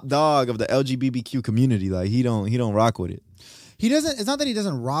dog of the LGBTQ community. Like he don't rock with it. He doesn't. It's not that he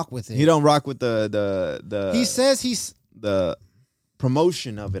doesn't rock with it. He don't rock with the. He says he's the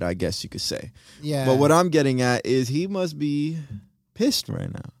promotion of it, I guess you could say. Yeah. But what I'm getting at is he must be pissed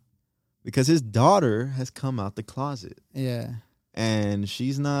right now because his daughter has come out the closet. Yeah. And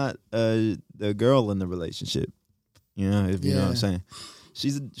she's not the girl in the relationship. You know, if you know what I'm saying.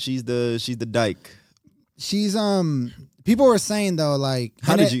 She's the dyke. She's people were saying though, like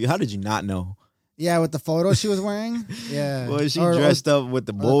how did you not know? Yeah, with the photo she was wearing. Yeah. Boy, she dressed up with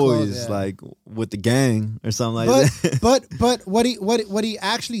the boys, clothes, like with the gang or something like that. But what he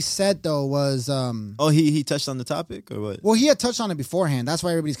actually said though was Oh, he touched on the topic or what? well, he had touched on it beforehand. That's why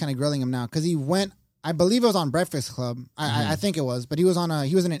everybody's kind of grilling him now because he went. I believe it was on Breakfast Club. I think it was, but he was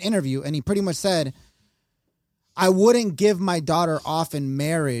in an interview and he pretty much said, "I wouldn't give my daughter off in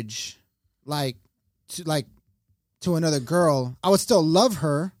marriage, to another girl. I would still love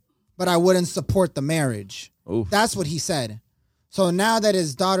her, but I wouldn't support the marriage." Oof. That's what he said. So now that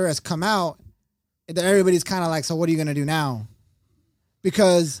his daughter has come out, everybody's kind of like, so what are you gonna do now?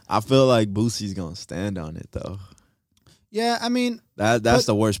 Because I feel like Boosie's gonna stand on it though. yeah, I mean That's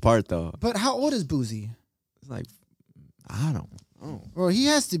the worst part though. but how old is Boosie? It's like I don't know. Bro, he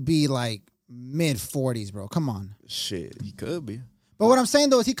has to be like mid-40s, bro. Come on. Shit, he could be. But what I'm saying,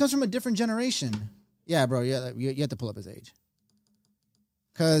 though, is he comes from a different generation. Yeah, bro, you have to pull up his age.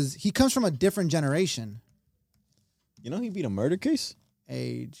 Because he comes from a different generation. You know he beat a murder case?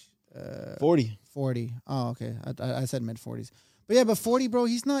 Age. 40. 40. Oh, okay. I said mid-40s. But yeah, but 40, bro,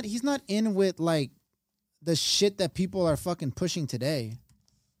 he's not in with, like, the shit that people are fucking pushing today.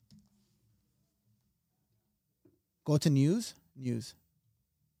 Go to news. News.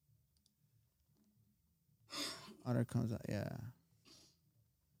 Oh, there comes out. Yeah.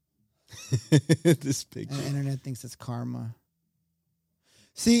 This picture. And the internet thinks it's karma.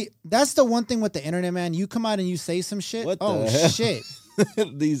 See, that's the one thing with the internet, man. You come out and you say some shit. What the oh, hell? shit.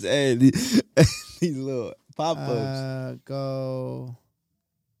 these little pop-ups. Go.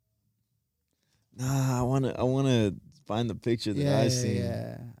 Nah, I wanna find the picture that I seen.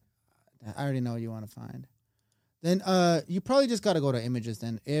 Yeah. I already know what you want to find. Then you probably just got to go to images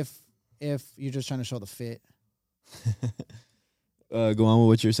then if you're just trying to show the fit. Go on with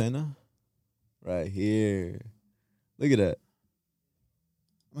what you're saying now. Right here. Look at that.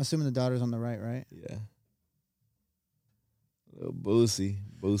 I'm assuming the daughter's on the right? Yeah. Little Boosie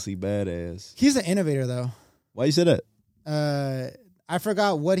badass. He's an innovator though. Why you say that? I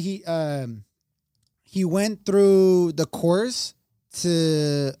forgot what he went through the course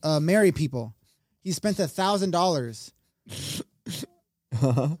to marry people. He spent $1,000.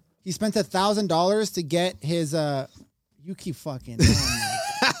 He spent $1,000 to get his you keep fucking.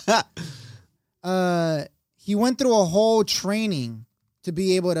 He went through a whole training to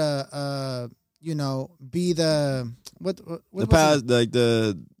be able to be the the past like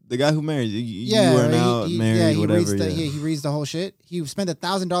the guy who married you are now married, whatever. He reads the whole shit. He spent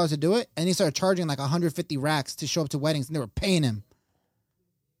 $1,000 to do it, and he started charging like 150 racks to show up to weddings, and they were paying him.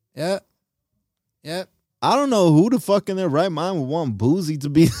 Yep. I don't know who the fuck in their right mind would want Boosie to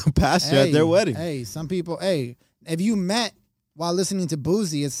be the pastor at their wedding. Hey, some people. Hey, if you met while listening to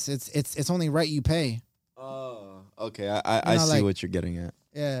Boosie, it's only right you pay. Oh, okay. I see what you're getting at.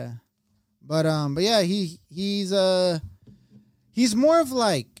 Yeah, but yeah, he's more of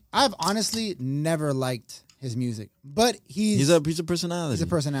like, I've honestly never liked his music, but he's a personality. He's a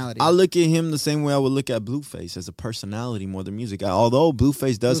personality. I look at him the same way I would look at Blueface, as a personality more than music. Although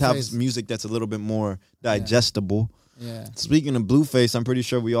Blueface does have music that's a little bit more digestible. Yeah. Speaking of Blueface, I'm pretty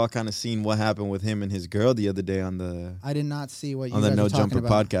sure we all kind of seen what happened with him and his girl the other day on the. I did not see what you on guys the No were talking Jumper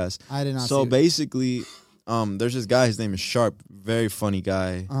about. podcast. I did not. So see basically, there's this guy. His name is Sharp. Very funny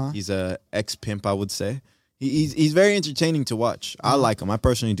guy. He's a ex pimp, I would say. He's very entertaining to watch. I like him. I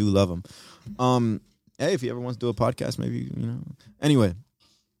personally do love him. Hey, if he ever wants to do a podcast, maybe, Anyway,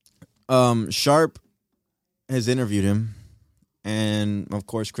 Sharp has interviewed him, and of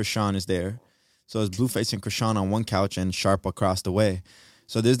course, Krishan is there. So it's Blueface and Krishan on one couch and Sharp across the way.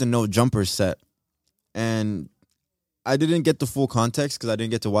 So there's the No Jumper set. And I didn't get the full context because I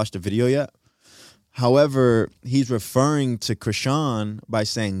didn't get to watch the video yet. However, he's referring to Krishan by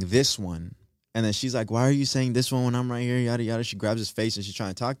saying this one. And then she's like, why are you saying this one when I'm right here? Yada, yada. She grabs his face and she's trying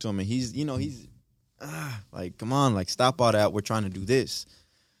to talk to him. And he's like, come on, like, stop all that. We're trying to do this.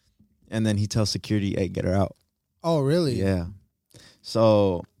 And then he tells security, hey, get her out. Oh, really? Yeah.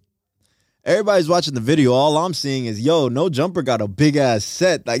 So everybody's watching the video. All I'm seeing is, No Jumper got a big ass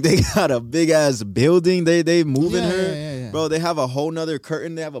set. Like, they got a big ass building. They moving her. Yeah. Bro, they have a whole nother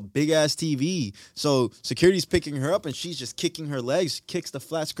curtain. They have a big ass TV. So security's picking her up and she's just kicking her legs, kicks the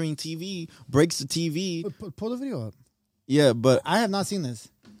flat screen TV, breaks the TV. Pull the video up. Yeah, but I have not seen this.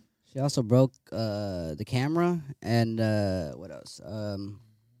 She also broke the camera, and what else?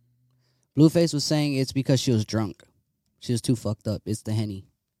 Blueface was saying it's because she was drunk. She was too fucked up. It's the Henny.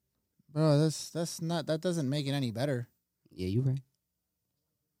 Bro, that doesn't make it any better. Yeah, you right.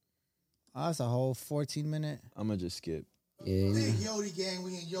 Oh, that's a whole 14-minute. I'm gonna just skip. Yeah. We in Yodi gang.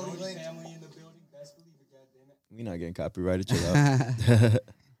 We in Yodi Lane. Family in the building. Best believe it, goddammit. We not getting copyrighted. Chill out.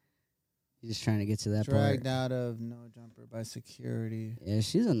 He's just trying to get to that Dragged part. out of no jumper by security. Yeah,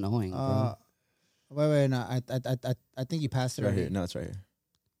 she's annoying, bro. Wait, no. I think you passed it Right already. here. No, it's right here.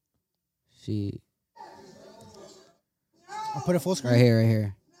 She I'll put it full screen. right here, right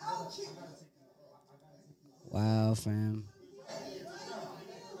here. Wow, fam.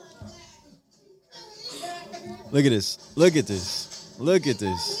 Look at this. Look at this. Look at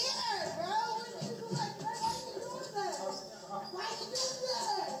this.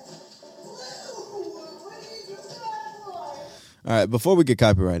 All right, before we get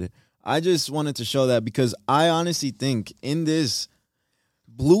copyrighted, I just wanted to show that because I honestly think in this,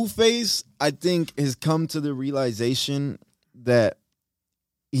 Blueface, I think, has come to the realization that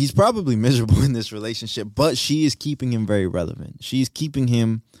he's probably miserable in this relationship, but she is keeping him very relevant. She's keeping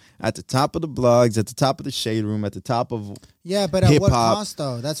him at the top of the blogs, at the top of the shade room, at the top of Yeah, but at hip-hop. what cost,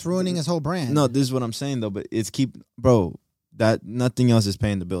 though? That's ruining his whole brand. No, this is what I'm saying, though, but it's that nothing else is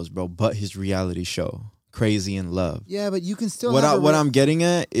paying the bills, bro, but his reality show, Crazy in Love. Yeah, but you can still What have I'm getting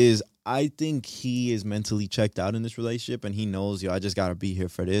at is I think he is mentally checked out in this relationship, and he knows, I just got to be here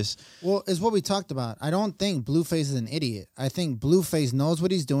for this. Well, it's what we talked about. I don't think Blueface is an idiot. I think Blueface knows what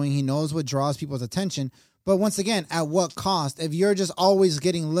he's doing. He knows what draws people's attention. But once again, at what cost? If you're just always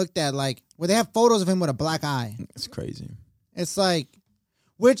getting looked at like, where they have photos of him with a black eye. It's crazy. It's like,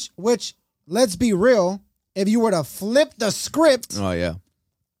 which, let's be real, if you were to flip the script. Oh, yeah.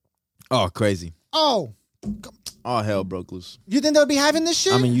 Oh, crazy. Oh, All hell broke loose. you think they'll be having this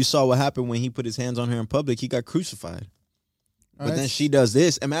shit? I mean, you saw what happened when he put his hands on her in public. He got crucified. But then she does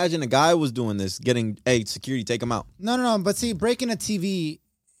this. Imagine a guy was doing this, getting, hey, security, take him out. No. But see, breaking a TV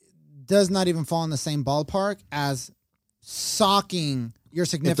does not even fall in the same ballpark as socking your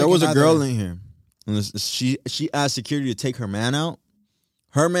significant If there was a other. girl in here, and she asked security to take her man out,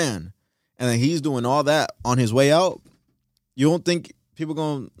 and then he's doing all that on his way out, you don't think people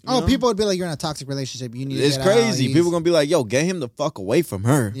going to... People would be like, you're in a toxic relationship. You need to It's get crazy. out. People going to be like, yo, get him the fuck away from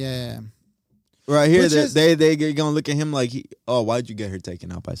her. Yeah. Right here, Which is- they going to look at him like, why'd you get her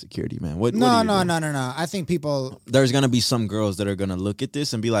taken out by security, man? What No. are you doing? I think people... There's going to be some girls that are going to look at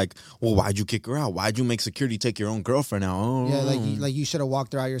this and be like, well, why'd you kick her out? Why'd you make security take your own girlfriend out? Oh. Yeah, like you should have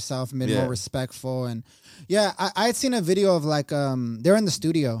walked her out yourself and been Yeah. more respectful. And yeah, I had seen a video of like they're in the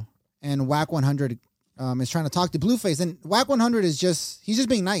studio and Whack 100 is trying to talk to Blueface, and Whack 100 he's just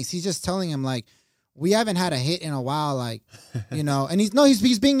being nice. He's just telling him like, we haven't had a hit in a while, like, and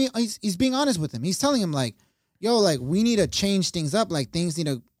he's being honest with him. He's telling him like, yo, like we need to change things up, like things need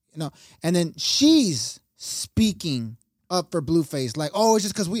to, and then she's speaking up for Blueface, like, oh, it's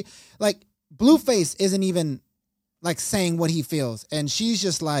just because we like Blueface isn't even like saying what he feels, and she's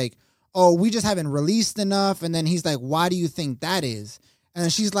just like, oh, we just haven't released enough, and then he's like, why do you think that is? And then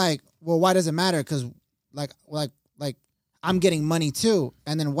she's like, well, why does it matter? Because like I'm getting money too,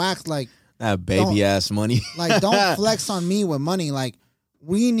 and then Wax like, that baby ass money. like, don't flex on me with money. Like,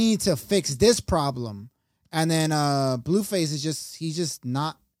 we need to fix this problem. And then Blueface is he's just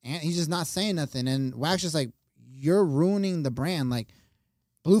not saying nothing. And Wax just like, you're ruining the brand. Like,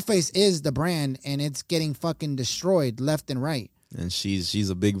 Blueface is the brand, and it's getting fucking destroyed left and right. And she's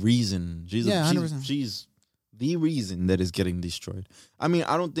a big reason. She's 100%. She's the reason that is getting destroyed. I mean,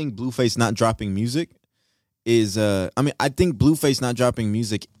 I don't think Blueface not dropping music is I think Blueface not dropping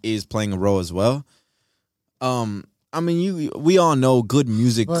music is playing a role as well. We all know good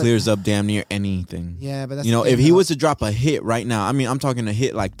music clears up damn near anything. Yeah, but that's if he was to drop a hit right now, I'm talking a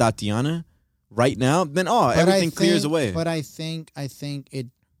hit like Tatiana right now, then everything clears away. But I think it,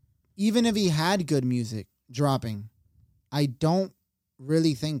 even if he had good music dropping, I don't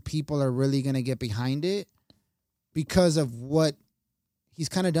really think people are really gonna get behind it because of what he's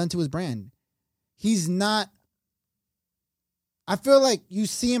kind of done to his brand. He's not. I feel like you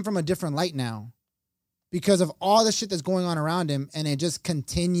see him from a different light now because of all the shit that's going on around him, and it just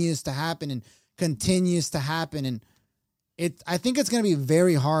continues to happen and continues to happen. And I think it's going to be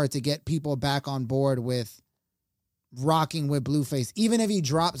very hard to get people back on board with rocking with Blueface, even if he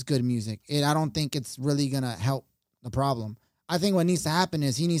drops good music. I don't think it's really going to help the problem. I think what needs to happen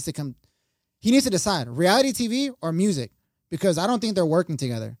is he needs to decide reality TV or music, because I don't think they're working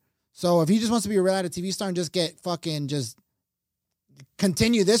together. So if he just wants to be a reality TV star and just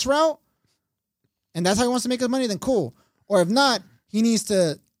continue this route, and that's how he wants to make his money, then cool. Or if not, he needs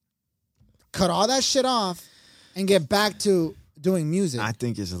to cut all that shit off and get back to doing music. I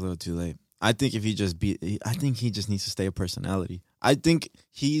think it's a little too late. I think if I think he just needs to stay a personality. I think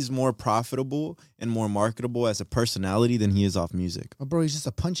he's more profitable and more marketable as a personality than he is off music. But bro, he's just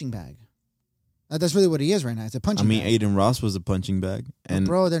a punching bag. That's really what he is right now. It's a punching bag. Aiden Ross was a punching bag. And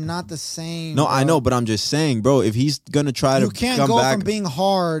bro, they're not the same. No, bro. I know, but I'm just saying, bro, if he's going to try to come back. You can't go from being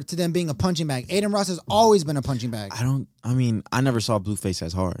hard to then being a punching bag. Aiden Ross has always been a punching bag. I never saw Blueface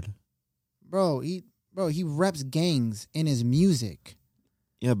as hard. Bro, he reps gangs in his music.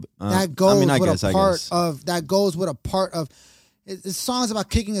 Yeah, that goes with a part of his songs about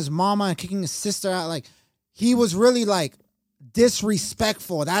kicking his mama and kicking his sister out. Like, he was really like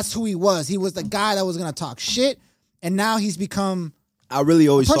disrespectful. That's who he was. He was the guy that was gonna talk shit, and now he's become. I really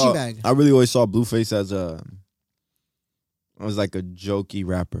always saw bag. Blueface as like a jokey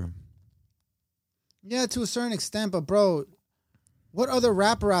rapper. Yeah, to a certain extent, but bro, what other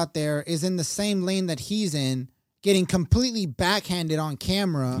rapper out there is in the same lane that he's in, getting completely backhanded on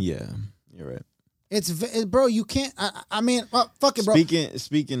camera? Yeah, you're right. Bro, you can't. Fuck it, bro.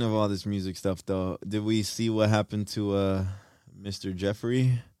 Speaking of all this music stuff, though, did we see what happened to Mr.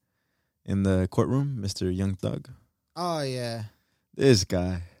 Jeffrey in the courtroom, Mr. Young Thug? Oh yeah, this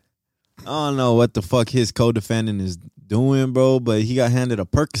guy. I don't know what the fuck his co-defendant is doing, bro, but he got handed a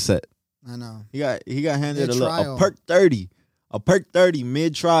Percocet. I know. He got handed a Perk 30,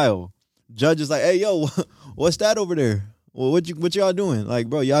 mid-trial. Judge is like, hey, yo, what's that over there? Well, what y'all doing? Like,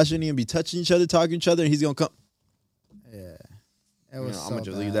 bro, y'all shouldn't even be touching each other, talking to each other, and he's gonna come. Yeah, it was. I'm gonna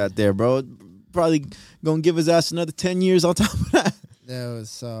just leave that there, bro. Probably gonna give his ass another 10 years on top of that. That was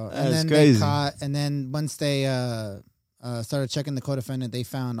so. That's and then crazy. They caught, and then once they started checking the co-defendant, they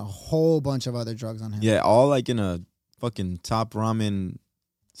found a whole bunch of other drugs on him. Yeah, all like in a fucking Top Ramen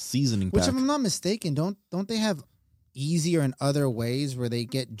seasoning Which, pack. if I'm not mistaken, don't they have easier and other ways where they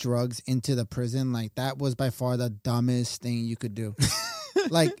get drugs into the prison? Like, that was by far the dumbest thing you could do.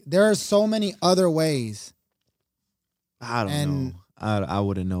 Like, there are so many other ways. I don't know. I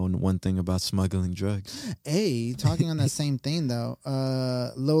would have known one thing about smuggling drugs. Hey, talking on that same thing though,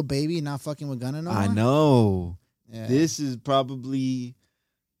 Lil Baby not fucking with Gunna no more? I know. Yeah. This is probably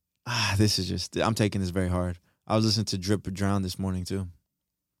this is just, I'm taking this very hard. I was listening to Drip or Drown this morning too.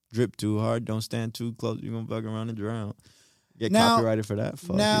 Drip too hard, don't stand too close, you're gonna fuck around and drown. Get copyrighted for that.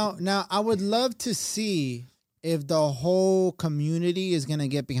 Fuck now I would love to see if the whole community is gonna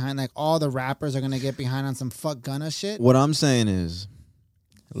get behind, like all the rappers are gonna get behind on some fuck Gunna shit. What I'm saying is,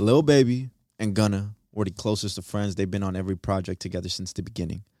 Lil Baby and Gunna were the closest of friends. They've been on every project together since the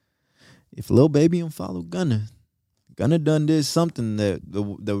beginning. If Lil Baby don't follow Gunna done did something that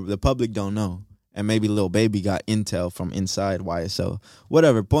the public don't know. And maybe Lil Baby got intel from inside YSL.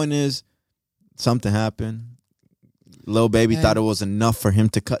 Whatever. Point is, something happened. Lil Baby thought it was enough for him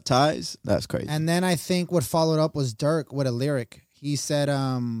to cut ties. That's crazy. And then I think what followed up was Dirk with a lyric. He said,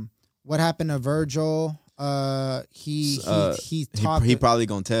 what happened to Virgil? He talked. He probably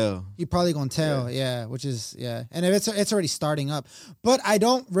gonna tell. He probably gonna tell, yeah. Which is, yeah. And if it's already starting up. But I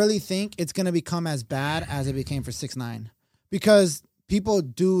don't really think it's gonna become as bad as it became for 6ix9ine. Because people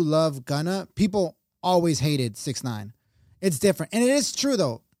do love Gunna. People always hated 6ix9ine. It's different. And it is true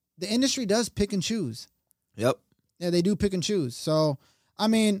though. The industry does pick and choose. Yep. Yeah, they do pick and choose. So, I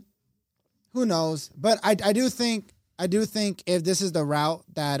mean, who knows? But I do think if this is the route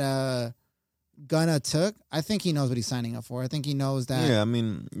that Gunna took, I think he knows what he's signing up for. I think he knows that. Yeah, I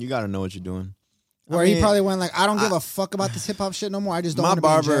mean, you got to know what you're doing. He probably went like, I don't give a fuck about this hip hop shit no more. I just don't want to be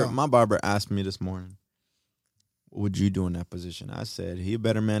in jail. My barber asked me this morning, what would you do in that position? I said, he a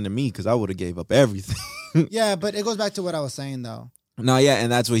better man than me because I would have gave up everything. Yeah, but it goes back to what I was saying though. No, yeah,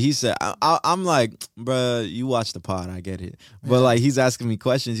 and that's what he said. I'm like, bruh, you watch the pod, I get it. But like, he's asking me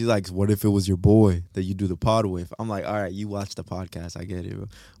questions. He's like, what if it was your boy that you do the pod with? I'm like, all right, you watch the podcast, I get it, bro.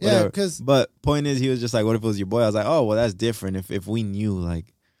 Whatever. Yeah, but point is, he was just like, what if it was your boy? I was like, oh, well, that's different. If we knew,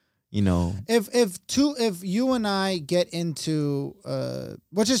 like, you know, if you and I get into,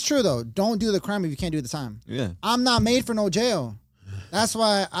 which is true though, don't do the crime if you can't do the time. Yeah, I'm not made for no jail. That's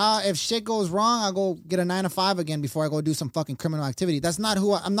why if shit goes wrong, I'll go get a 9 to 5 again before I go do some fucking criminal activity. That's not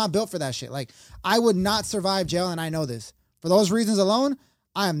I'm not built for that shit. Like, I would not survive jail, and I know this. For those reasons alone,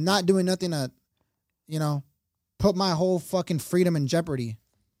 I am not doing nothing to, put my whole fucking freedom in jeopardy.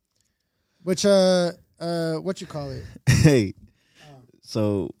 Which, what you call it? Hey,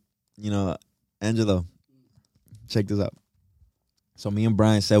 so, Angelo, check this out. So me and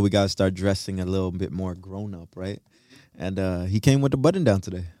Brian said we got to start dressing a little bit more grown up, right? And he came with the button down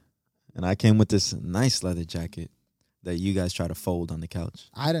today. And I came with this nice leather jacket that you guys try to fold on the couch.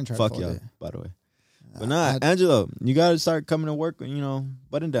 I didn't try Fuck to fold y'all, it. by the way. But Angelo, you got to start coming to work,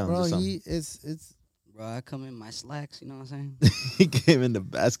 button down or Bro, something. it's... Bro, I come in my slacks, you know what I'm saying? He came in the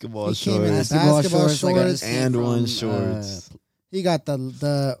basketball He came in shorts. basketball shorts. like I just came and from, one shorts. He got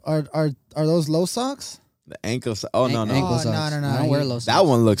the are those low socks? The ankle. Oh no, no. Ankle Oh, socks. no. I don't wear low socks. That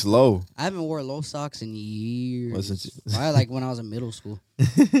one looks low. I haven't worn low socks in years. Wasn't you- Probably like when I was in middle school.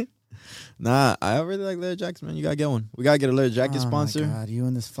 Nah, I really like leather jackets, man. You gotta get one. We gotta get a leather jacket sponsor. Oh my God, you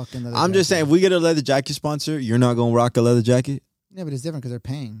and this fucking leather I'm just saying, if we get a leather jacket sponsor, you're not gonna rock a leather jacket. Yeah, but it's different because they're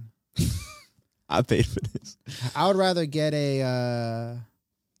paying. I paid for this, I would rather get a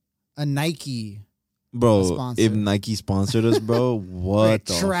Nike. bro. Sponsor. If Nike sponsored us, bro, what Wait,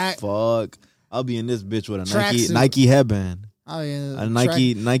 the fuck? I'll be in this bitch with a Track suit. Nike headband, Oh yeah, a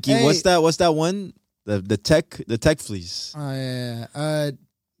Nike. Hey. What's that one? The tech fleece. Oh yeah.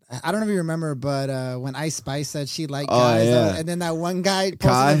 I don't know if you remember, but when Ice Spice said she liked Oh, guys, yeah. and then that one guy posted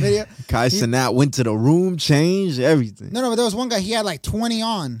Kai a video. Kai Cenat went to the room, changed everything. No, but there was one guy. He had like 20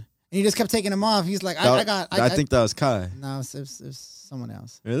 on, and he just kept taking them off. He's like, I think that was Kai. No, it was someone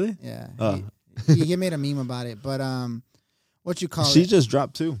else. Really? Yeah. Oh. He made a meme about it, but what you call She it? just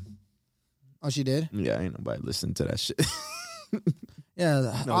dropped too. Oh, she did. Yeah, ain't nobody listening to that shit.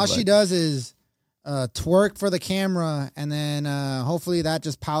 Yeah. No, all she but- does is twerk for the camera, and then hopefully that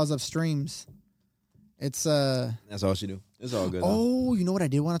just piles up streams. It's That's all she do. It's all good. Oh, you know what I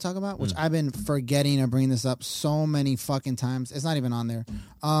did want to talk about, which I've been forgetting to bring this up so many fucking times. It's not even on there.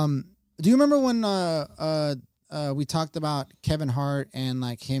 Do you remember when we talked about Kevin Hart and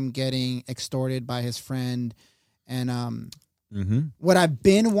like him getting extorted by his friend? And what I've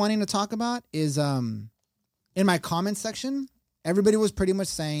been wanting to talk about is in my comment section, everybody was pretty much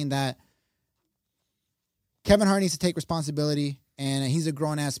saying that Kevin Hart needs to take responsibility, and he's a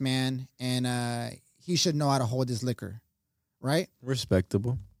grown ass man, and he should know how to hold his liquor, right?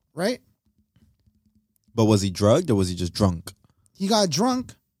 Respectable. Right? But was he drugged or was he just drunk? He got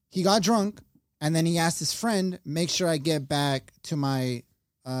drunk, and then he asked his friend, "Make sure I get back to my,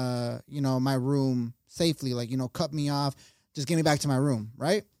 my room safely. Like, cut me off, just get me back to my room."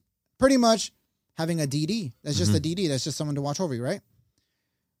 Right? Pretty much having a DD. That's just a DD. That's just someone to watch over you, right?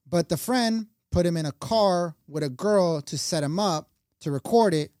 But the friend put him in a car with a girl to set him up, to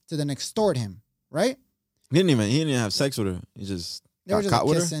record it, to then extort him, right? He didn't even have sex with her. He just They were got just caught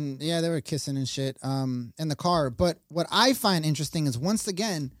with her. kissing. Yeah, they were kissing and shit in the car. But what I find interesting is, once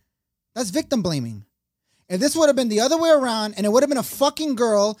again, that's victim blaming. If this would have been the other way around, and it would have been a fucking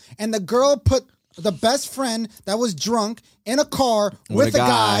girl, and the girl put the best friend that was drunk in a car with a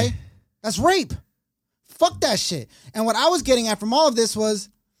guy, that's rape. Fuck that shit. And what I was getting at from all of this was,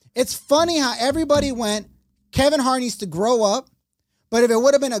 it's funny how everybody went, Kevin Hart needs to grow up. But if it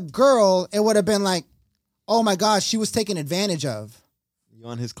would have been a girl, it would have been like, oh my gosh, she was taken advantage of. You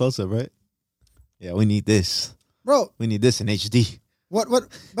on his close up, right? Yeah, we need this. Bro, We need this in HD.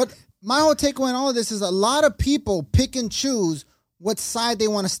 but my whole takeaway in all of this is a lot of people pick and choose what side they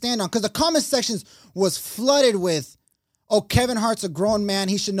want to stand on. Because the comment sections was flooded with, oh, Kevin Hart's a grown man,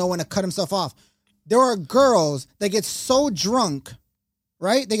 he should know when to cut himself off. There are girls that get so drunk,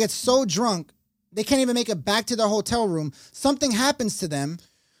 right? They get so drunk, they can't even make it back to their hotel room. Something happens to them,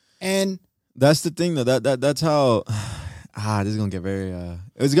 and That's the thing, though. That's how. This is gonna get very.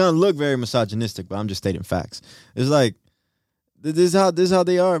 It's gonna look very misogynistic, but I'm just stating facts. It's like this is how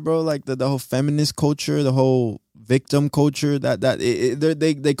they are, bro. Like the whole feminist culture, the whole victim culture.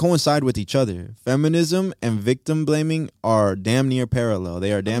 They coincide with each other. Feminism and victim blaming are damn near parallel.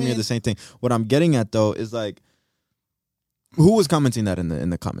 They are damn near the same thing. What I'm getting at though is like, who was commenting that in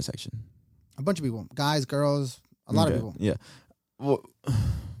the comment section? a bunch of people, guys, girls, a lot of people. Yeah. Well,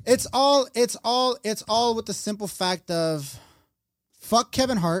 It's all with the simple fact of, fuck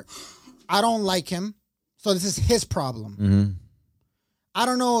Kevin Hart. I don't like him, so this is his problem. I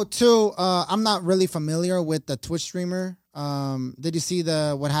don't know too. I'm not really familiar with the Twitch streamer. Did you see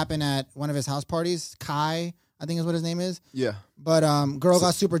what happened at one of his house parties? Kai, I think is what his name is. yeah. But girl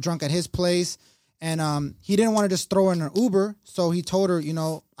got super drunk at his place, and he didn't want to just throw her in an Uber, so he told her,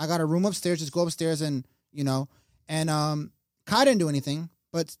 I got a room upstairs, just go upstairs and Kai didn't do anything,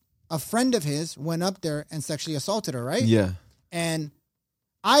 but a friend of his went up there and sexually assaulted her, right? Yeah. And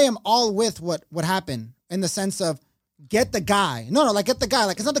I am all with what happened in the sense of get the guy. No, like get the guy.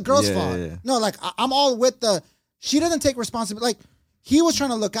 Like it's not the girl's fault. Yeah. No, like I'm all with she doesn't take responsibility. Like he was trying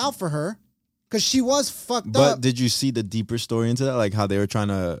to look out for her because she was fucked up. But did you see the deeper story into that? Like how they were trying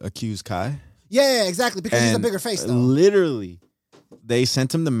to accuse Kai? Yeah, exactly. Because he's a And bigger face though. Literally, they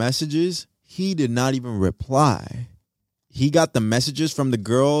sent him the messages. He did not even reply. He got the messages from the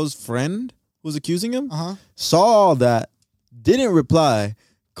girl's friend who was accusing him. Saw all that, didn't reply,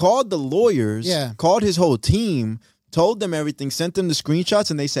 called the lawyers, called his whole team, told them everything, sent them the screenshots,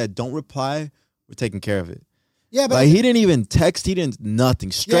 and they said, don't reply, we're taking care of it. Yeah, but like, he didn't even text, he didn't,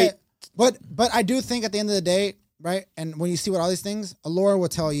 nothing, straight. Yeah, but I do think at the end of the day, right, and when you see what all these things, a lawyer will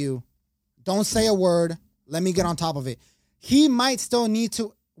tell you, don't say a word, Let me get on top of it. He might still need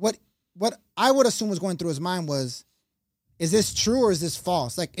to. What I would assume was going through his mind was, is this true or is this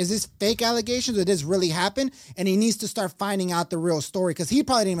false? Like, is this fake allegations or did this really happen? And he needs to start finding out the real story because he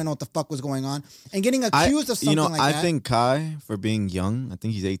probably didn't even know what the fuck was going on. And getting accused of something like that. I think Kai, for being young, I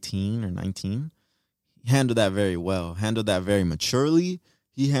think he's 18 or 19, he handled that very well. Handled that very maturely.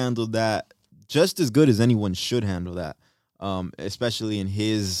 He handled that just as good as anyone should handle that. Especially in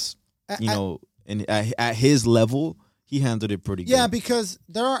his, at his level. He handled it pretty good. Yeah, because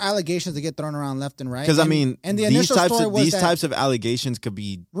there are allegations that get thrown around left and right. Because and the initial story was these types of allegations could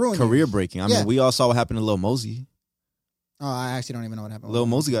be career breaking. I Yeah. mean, we all saw what happened to Lil Mosey. Oh, I actually don't even know what happened. Lil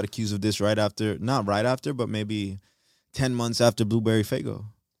Mosey got accused of this not right after, but maybe 10 months after Blueberry Faygo.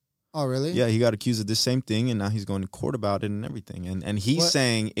 Oh, really? Yeah, he got accused of this same thing, and now he's going to court about it and everything. And he's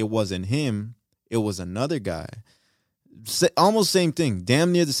saying it wasn't him, it was another guy. Almost same thing,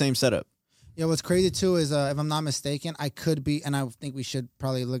 damn near the same setup. Yeah, what's crazy too is, if I'm not mistaken, I could be, and I think we should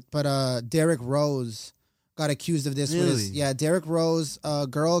probably look, but Derrick Rose got accused of this. Really? Derrick Rose, a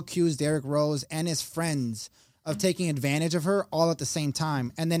girl accused Derrick Rose and his friends of taking advantage of her all at the same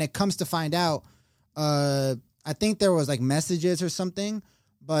time. And then it comes to find out, I think there was like messages or something,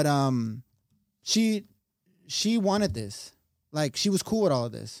 but she wanted this. Like, she was cool with all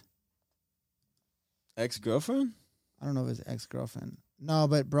of this. Ex-girlfriend? I don't know if it's ex-girlfriend. No,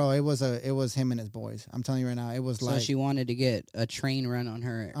 but bro, it was him and his boys. I'm telling you right now, it was like. So she wanted to get a train run on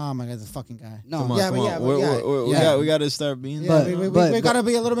her. Oh my god, the fucking guy. No, Come on. We got to start being. Yeah, we got to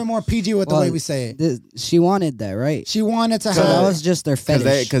be a little bit more PG with the way we say it. She wanted that, right? She wanted to So have. that was just their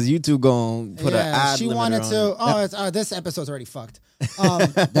fetish. Because you two gonna put an ad she limiter wanted to. on it. Oh, this episode's already fucked.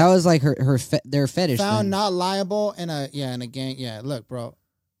 That was like their fetish. Found thing. not liable in a gang. Yeah, look, bro.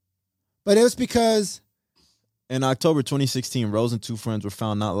 But it was because. In October 2016, Rose and two friends were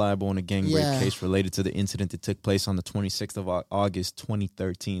found not liable in a gang rape case related to the incident that took place on the 26th of August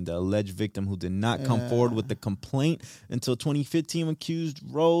 2013. The alleged victim, who did not come forward with the complaint until 2015, accused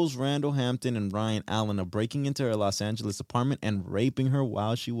Rose, Randall Hampton, and Ryan Allen of breaking into her Los Angeles apartment and raping her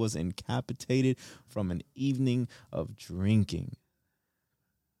while she was incapacitated from an evening of drinking.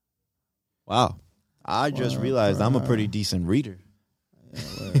 Wow. I just realized I'm a pretty decent reader.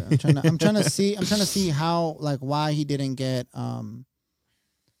 Yeah, I'm trying to see how, like, why he didn't get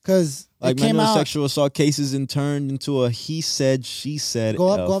because like, it came many out sexual assault cases and turned into a he said she said go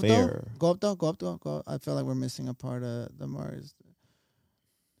up affair. go up. I feel like we're missing a part of the Mars.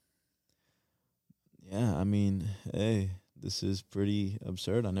 Yeah, I mean, hey, this is pretty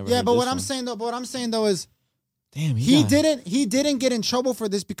absurd. I never. Yeah, heard but this what one. I'm saying though is, damn, he didn't get in trouble for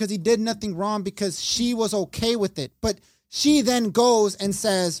this because he did nothing wrong because she was okay with it, but. She then goes and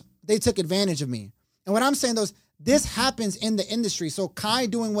says, they took advantage of me. And what I'm saying, though, is this happens in the industry. So Kai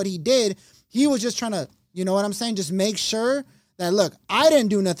doing what he did, he was just trying to, you know what I'm saying? Just make sure that, look, I didn't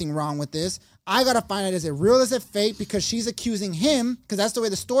do nothing wrong with this. I got to find out, is it real, is it fake? Because she's accusing him, because that's the way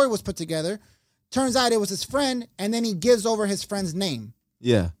the story was put together. Turns out it was his friend, and then he gives over his friend's name.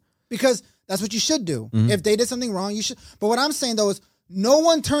 Yeah. Because that's what you should do. Mm-hmm. If they did something wrong, you should. But what I'm saying, though, is no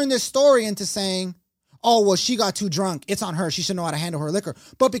one turned this story into saying, oh, well, she got too drunk. It's on her. She should know how to handle her liquor.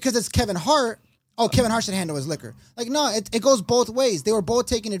 But because it's Kevin Hart, Kevin Hart should handle his liquor. Like, no, it goes both ways. They were both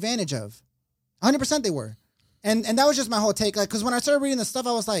taken advantage of. 100% they were. And that was just my whole take. Like, because when I started reading the stuff,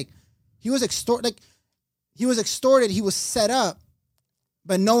 I was like, he was extorted. He was set up,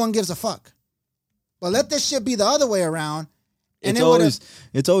 but no one gives a fuck. But let this shit be the other way around. And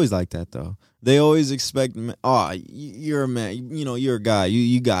it's always like that, though. They always expect, you're a man, you're a guy,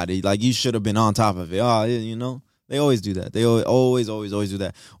 you got it. Like, you should have been on top of it. They always do that. They always do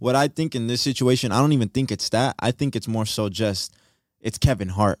that. What I think in this situation, I don't even think it's that. I think it's more so just, it's Kevin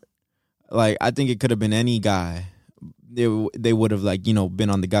Hart. Like, I think it could have been any guy. They would have, like, been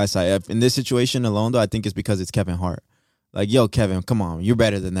on the guy's side. In this situation alone, though, I think it's because it's Kevin Hart. Like, yo, Kevin, come on. You're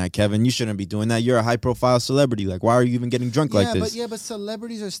better than that, Kevin. You shouldn't be doing that. You're a high-profile celebrity. Like, why are you even getting drunk like this? But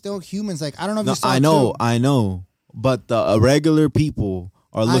celebrities are still humans. Like, I don't know if you saw I know. But the regular people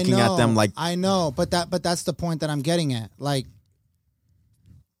are looking at them like... I know, but that's the point that I'm getting at. Like,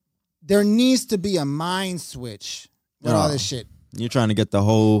 there needs to be a mind switch with all this shit. You're trying to get the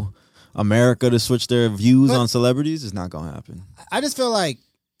whole America to switch their views on celebrities? It's not going to happen. I just feel like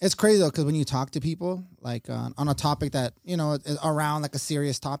it's crazy, though, because when you talk to people, like, on a topic that, is around, like, a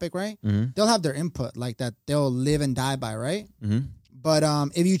serious topic, right? Mm-hmm. They'll have their input, like, that they'll live and die by, right? Mm-hmm. But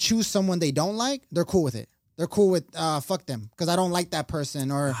if you choose someone they don't like, they're cool with it. They're cool with, fuck them, because I don't like that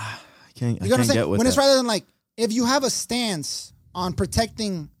person, or... I can't get with when it's rather than, like, if you have a stance on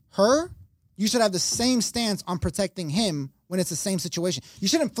protecting her, you should have the same stance on protecting him when it's the same situation. You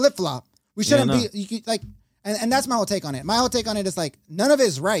shouldn't flip-flop. We shouldn't be... And that's my whole take on it. My whole take on it is like none of it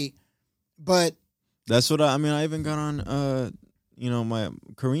is right, but that's what I mean. I even got on, my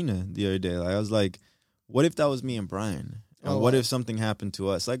Karina the other day. Like I was like, what if that was me and Brian? And what if something happened to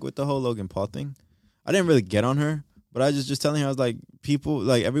us? Like with the whole Logan Paul thing, I didn't really get on her, but I was just telling her, I was like, people,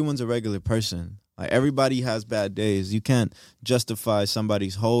 like everyone's a regular person. Like everybody has bad days. You can't justify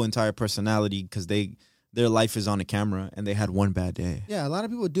somebody's whole entire personality because their life is on a camera and they had one bad day. Yeah, a lot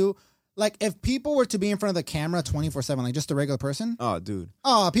of people do. Like, if people were to be in front of the camera 24/7, like just a regular person, oh, dude,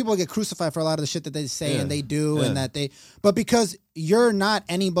 people get crucified for a lot of the shit that they say and they do, and that they. But because you're not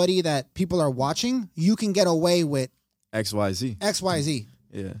anybody that people are watching, you can get away with XYZ.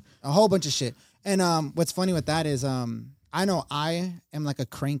 Yeah, a whole bunch of shit. And what's funny with that is, I know I am like a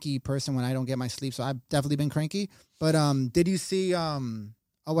cranky person when I don't get my sleep, so I've definitely been cranky. But did you see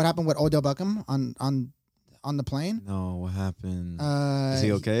what happened with Odell Beckham on the plane? No, what happened? Is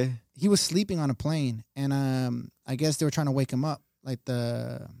he okay? He was sleeping on a plane, and I guess they were trying to wake him up. Like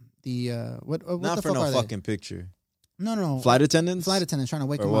what Not the for fuck no are fucking picture. No. Flight attendants trying to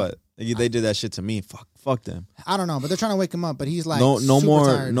wake or him what? up. They did that shit to me. Fuck them. I don't know, but they're trying to wake him up. But he's like, no super more,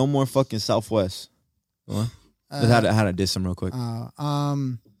 tired. no more fucking Southwest. What? I had to diss him real quick.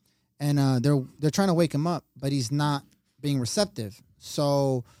 And they're trying to wake him up, but he's not being receptive.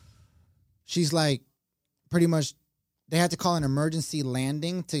 So she's like, pretty much, they had to call an emergency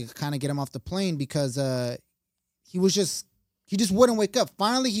landing to kind of get him off the plane because he just wouldn't wake up.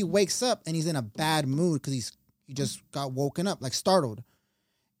 Finally, he wakes up and he's in a bad mood because he just got woken up, like startled.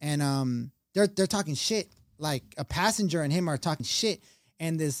 And they're talking shit. Like a passenger and him are talking shit.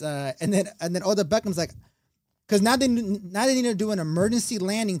 And this and then Odell Beckham's like, because now they need to do an emergency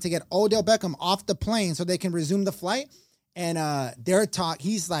landing to get Odell Beckham off the plane so they can resume the flight. And and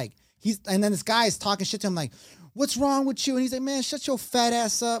then this guy is talking shit to him like, what's wrong with you? And he's like, man, shut your fat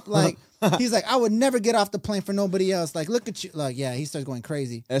ass up. Like, he's like, I would never get off the plane for nobody else. Like, look at you. Like, yeah, he starts going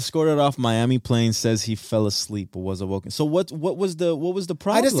crazy. Escorted off Miami plane, says he fell asleep or was awoken. So what was the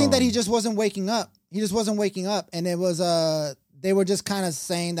problem? I just think that he just wasn't waking up. He just wasn't waking up. And it was, they were just kind of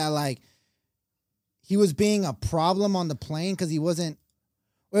saying that like, he was being a problem on the plane because he wasn't.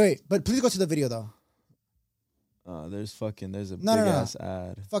 Wait, but please go to the video though. There's a big ass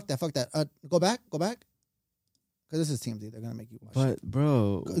ad. Fuck that. Go back. Because this is TMZ. They're going to make you watch. But,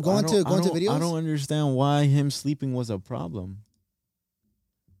 bro. Go into videos? I don't understand why him sleeping was a problem.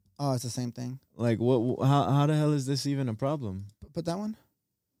 Oh, it's the same thing. Like, what? How the hell is this even a problem? Put that one.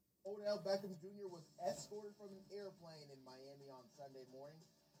 Odell Beckham Jr. was escorted from an airplane in Miami on Sunday morning.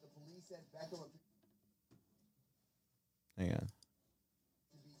 The police said Beckham Hang on.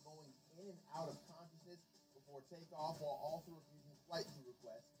 to be going in and out of consciousness before takeoff while also refusing flight crew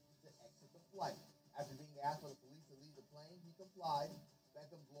requests to exit the flight. After being asked by the police to leave the plane, he complied.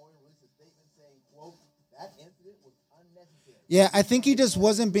 Beckham's lawyer released a statement saying, quote, that incident was unnecessary. Yeah, I think he just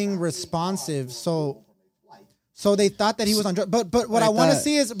wasn't being responsive. So they thought that he was on drugs. But what I want to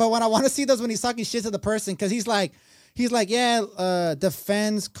see is when he's talking shit to the person, because he's like, yeah,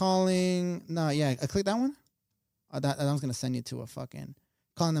 defense calling. No, yeah, click that one. That was gonna send you to a fucking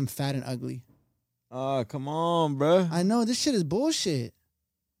calling them fat and ugly. Oh, come on, bro. I know this shit is bullshit.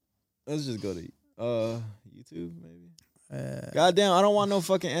 Let's just go to YouTube, maybe. Goddamn, I don't want no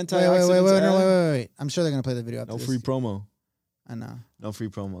fucking antioxidants. Wait. I'm sure they're gonna play the video. After no this. free promo. I know. No free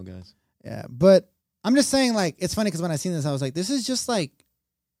promo, guys. Yeah, but I'm just saying, like, it's funny because when I seen this, I was like, this is just like,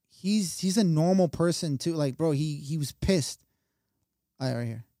 he's a normal person too. Like, bro, he was pissed. All right, right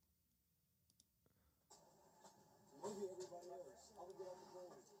here.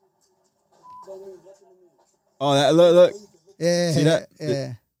 Oh, look. Yeah. See that?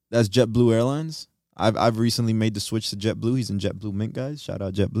 Yeah. That's JetBlue Airlines. I've recently made the switch to JetBlue. He's in JetBlue Mint, guys. Shout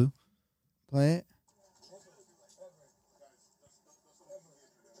out JetBlue. Play it.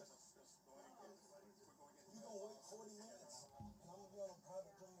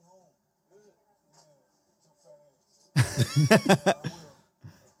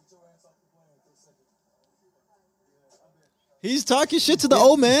 He's talking shit to the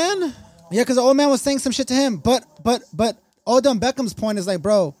old man. Yeah, because the old man was saying some shit to him. But Odell Beckham's point is like,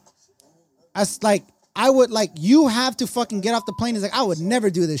 bro, you have to fucking get off the plane. He's like, I would never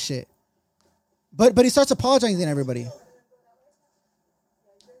do this shit. But he starts apologizing to everybody.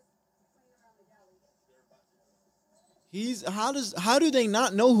 How do they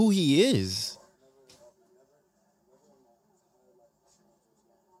not know who he is?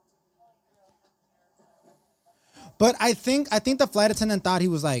 But I think the flight attendant thought he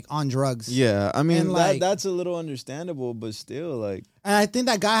was like on drugs. Yeah, I mean And, like, that's a little understandable, but still, like, And I think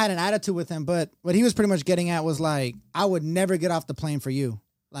that guy had an attitude with him, but what he was pretty much getting at was like, I would never get off the plane for you.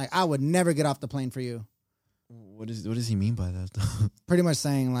 Like, I would never get off the plane for you. What does he mean by that? Though? Pretty much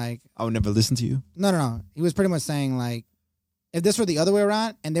saying like, I would never listen to you. no. He was pretty much saying like, if this were the other way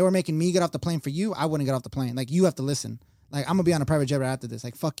around and they were making me get off the plane for you, I wouldn't get off the plane. Like, you have to listen. Like, I'm gonna be on a private jet right after this.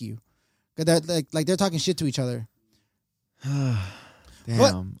 Like, fuck you. 'Cause they're like they're talking shit to each other. Damn,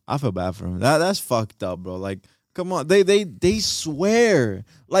 What? I feel bad for him. That's fucked up, bro. Like, come on, they swear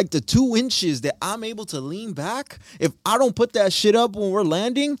like the 2 inches that I'm able to lean back. If I don't put that shit up when we're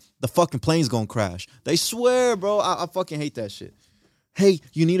landing, the fucking plane's gonna crash. They swear, bro. I fucking hate that shit. Hey,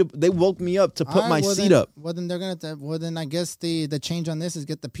 you need to. They woke me up to put my seat up. Well, then they're gonna. Well, then I guess the change on this is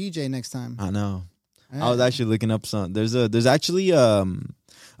get the PJ next time. I know. Yeah. I was actually looking up some. There's actually a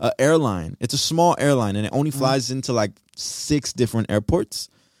airline. It's a small airline and it only flies into like 6 different airports.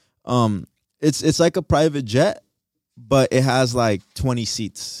 It's like a private jet, but it has like 20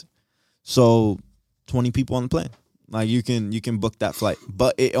 seats, so 20 people on the plane. Like you can book that flight,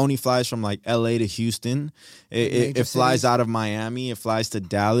 but it only flies from like LA to Houston. It flies out of Miami. It flies to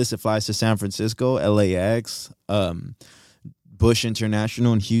Dallas. It flies to San Francisco, LAX, Bush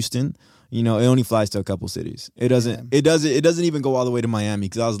International in Houston. You know, it only flies to a couple cities. It doesn't even go all the way to Miami,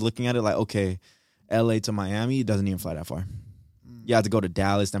 because I was looking at it like, okay, LA to Miami, it doesn't even fly that far. You have to go to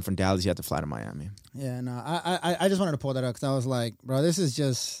Dallas, then from Dallas you have to fly to Miami. Yeah, no, I just wanted to pull that up because I was like, bro, this is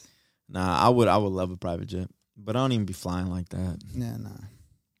just. Nah, I would love a private jet, but I don't even be flying like that. Yeah, nah.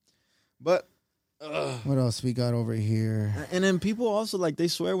 But What else we got over here? and then people also like they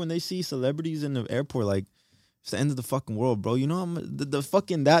swear when they see celebrities in the airport, like it's the end of the fucking world, bro. You know, the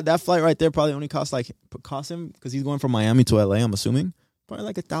fucking that flight right there probably only cost him, because he's going from Miami to LA. I'm assuming probably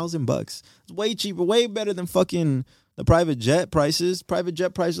like $1,000. It's way cheaper, way better than fucking the private jet prices. Private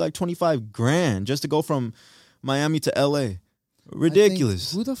jet prices like $25,000 just to go from Miami to LA.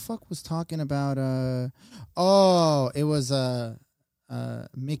 Ridiculous. Who the fuck was talking about? It was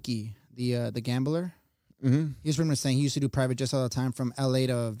Mickey, the gambler. Mm-hmm. He was pretty much saying he used to do private jets all the time from LA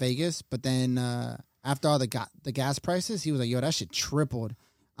to Vegas, but then after all the gas prices, he was like, "Yo, that shit tripled.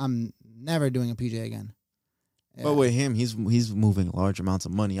 I'm never doing a PJ again." Yeah. But with him, he's moving large amounts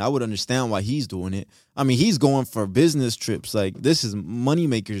of money. I would understand why he's doing it. I mean, he's going for business trips. Like, this is money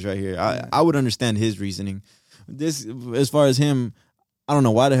makers right here. I would understand his reasoning. This, as far as him, I don't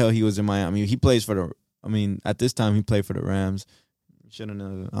know why the hell he was in Miami. He plays for at this time he played for the Rams. Shouldn't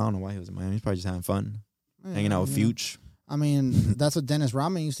know. I don't know why he was in Miami. He's probably just having fun, hanging out with Fuchs. I mean, that's what Dennis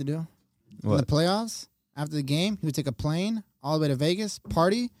Rodman used to do. What? In the playoffs, after the game, he would take a plane all the way to Vegas,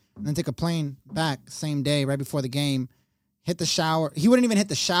 party, and then take a plane back same day, right before the game, hit the shower. He wouldn't even hit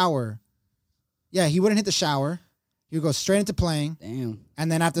the shower. Yeah, he wouldn't hit the shower. He would go straight into playing. Damn.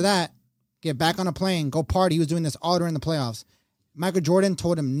 And then after that, get back on a plane, go party. He was doing this all during the playoffs. Michael Jordan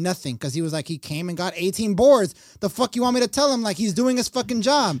told him nothing because he was like, he came and got 18 boards. The fuck you want me to tell him? Like, he's doing his fucking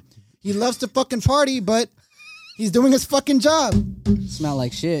job. He loves to fucking party, but he's doing his fucking job. Smell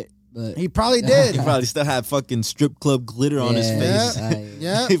like shit, but He probably did. He probably still had fucking strip club glitter on his face.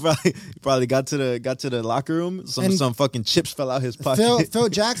 Yeah. He probably got to the locker room. Some fucking chips fell out his pocket. Phil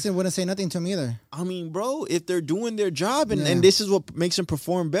Jackson wouldn't say nothing to him either. I mean, bro, if they're doing their job and this is what makes them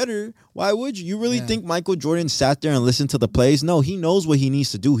perform better, why would you? You really think Michael Jordan sat there and listened to the plays? No, he knows what he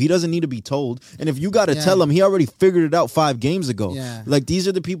needs to do. He doesn't need to be told. And if you got to tell him, he already figured it out 5 games ago. Yeah. Like, these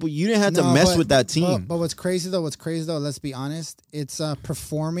are the people you didn't have to mess with that team. But what's crazy though, let's be honest, it's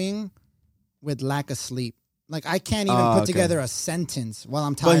performing with lack of sleep. Like, I can't even put together a sentence while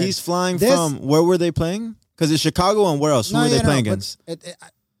I'm tired. But he's flying from, where were they playing? Because it's Chicago, and where else? Who were they playing against?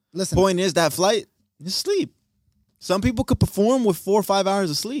 Listen. Point is, that flight is sleep. Some people could perform with 4 or 5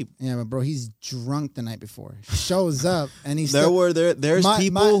 hours of sleep. Yeah, but bro, he's drunk the night before. He shows up and he's there's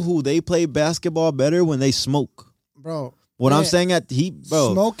people who they play basketball better when they smoke. Bro. What I'm saying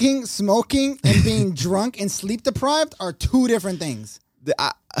smoking and being drunk and sleep deprived are 2 different things.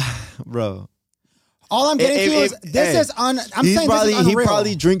 Bro. All I'm getting to is this is unreal. He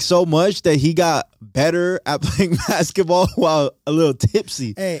probably drinks so much that he got better at playing basketball while a little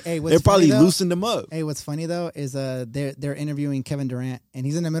tipsy. Hey, they probably loosened him up. Hey, what's funny though is they're interviewing Kevin Durant and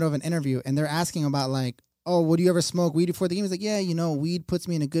he's in the middle of an interview and they're asking about like, oh, would you ever smoke weed before the game? He's like, yeah, weed puts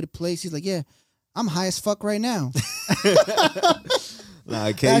me in a good place. He's like, yeah, I'm high as fuck right now.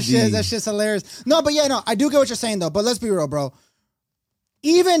 Nah, KG. That's just hilarious. No, but I do get what you're saying though. But let's be real, bro.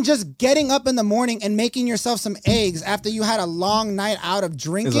 Even just getting up in the morning and making yourself some eggs after you had a long night out of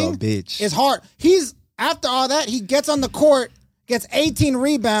drinking is hard. After all that, he gets on the court, gets 18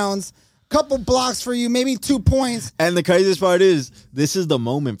 rebounds, couple blocks for you, maybe 2 points. And the craziest part is, this is the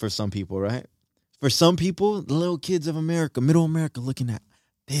moment for some people, right? For some people, the little kids of America, middle America, looking at,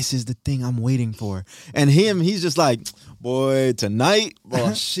 this is the thing I'm waiting for. And he's just like, boy, tonight,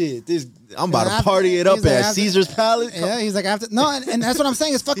 oh shit, I'm about to party it up at Caesar's Palace. Yeah, he's like after and that's what I'm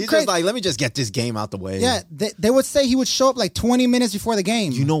saying. It's fucking He's crazy. just like, let me just get this game out the way. Yeah, they would say he would show up like 20 minutes before the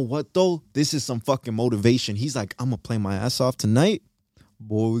game. You know what though? This is some fucking motivation. He's like, I'm gonna play my ass off tonight.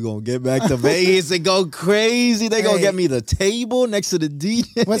 Boy, we gonna get back to Vegas and go crazy. They gonna get me the table next to the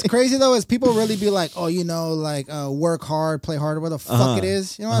DJ. What's crazy though is people really be like, oh, like work hard, play hard, whatever the fuck it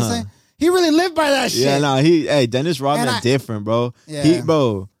is. You know what I'm saying? He really lived by that shit. Yeah, no, Dennis Rodman different, bro. Yeah.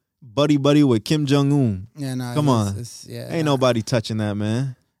 Buddy with Kim Jong-un. Yeah, no. Come on. Ain't nobody touching that,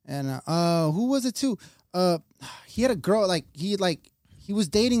 man. And who was it too? He had a girl he was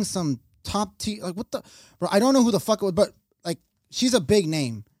dating some top tier, like what the bro, I don't know who the fuck it was, but like she's a big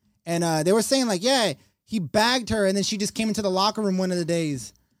name. And they were saying like, yeah, he bagged her and then she just came into the locker room one of the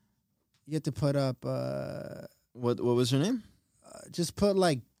days. You have to put up what was her name? Just put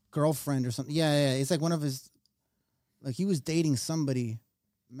like girlfriend or something. Yeah. It's like one of his, like he was dating somebody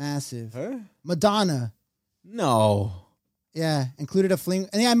massive. Her? Madonna. No. Yeah, included a fling.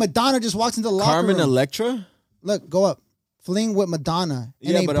 And yeah, Madonna just walks into the locker Carmen room. Electra? Look, go up. Fling with Madonna.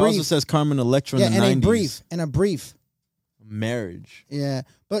 Yeah, but it also says Carmen Electra in the 90s. In a brief. Marriage. Yeah.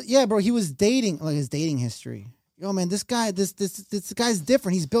 But yeah, bro, he was dating, like his dating history. Yo, man, this guy, this guy's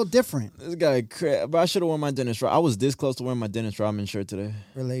different. He's built different. This guy, but I should have worn my Dennis Rodman. I was this close to wearing my Dennis Rodman shirt today.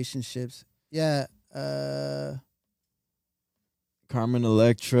 Relationships. Yeah. Carmen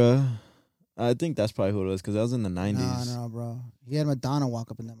Electra. I think that's probably who it was because that was in the 90s. No, bro. He had Madonna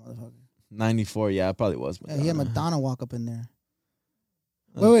walk up in that motherfucker. 94, yeah, it probably was Madonna. Yeah, he had Madonna walk up in there.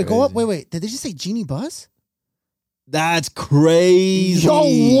 That's wait, go up. crazy. Wait. Did they just say Jeannie Buss? That's crazy.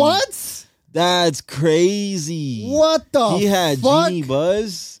 Yo, what? That's crazy. What the He had fuck? Jeannie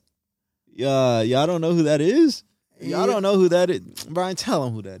Buss. Y'all don't know who that is? Y'all don't know who that is? Brian, tell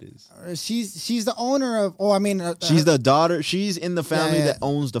him who that is. She's the owner of, she's the daughter. She's in the family that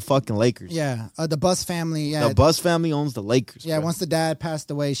owns the fucking Lakers. Yeah, the Buss family. Yeah, the Buss family owns the Lakers. Yeah, bro. once the dad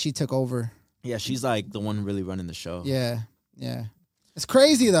passed away, she took over. Yeah, she's like the one really running the show. Yeah. It's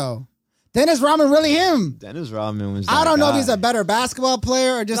crazy though. Dennis Rodman really him. Dennis Rodman was. I don't know if guy. he's a better basketball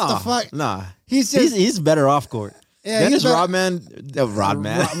player or just the fuck. Nah, he's better off court. Yeah, Dennis better, Rodman.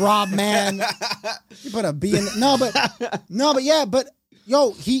 Rodman. You put a B in. No, but yeah, but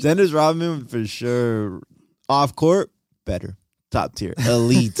yo, Dennis Rodman for sure. Off court, better, top tier,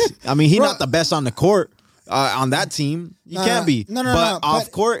 elite. I mean, he's not the best on the court. On that team, he can't be. No. But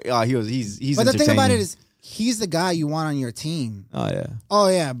off court, he's. But the thing about it is, he's the guy you want on your team. Oh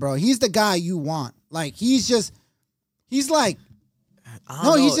yeah, bro. He's the guy you want. Like he's like.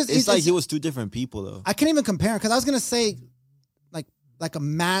 It's like he was two different people though. I can't even compare because I was gonna say, like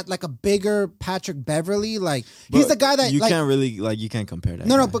a bigger Patrick Beverly. Like he's the guy that you can't really you can't compare that.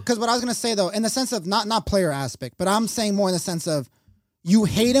 No, because what I was gonna say though, in the sense of not player aspect, but I'm saying more in the sense of you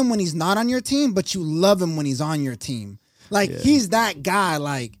hate him when he's not on your team, but you love him when he's on your team. Like he's that guy.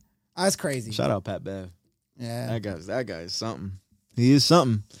 Like that's crazy. Shout out Pat Bev. Yeah, that guy is something. He is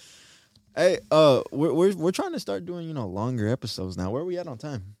something. Hey, we're trying to start doing longer episodes now. Where are we at on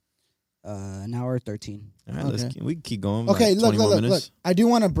time? An hour 13. All right, we can keep going. Okay, like look. I do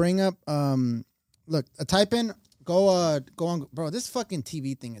want to bring up. Type in. Go on, bro. This fucking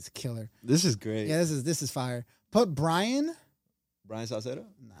TV thing is killer. This is great. Yeah, this is fire. Put Brian Salcedo?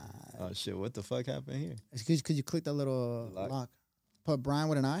 Nah. Oh shit! What the fuck happened here? Could you click that little lock? Put Brian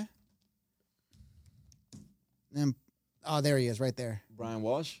with an I. And there he is, right there. Brian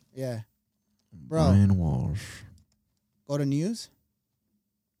Walsh. Yeah. Bro, Brian Walsh. Go to news.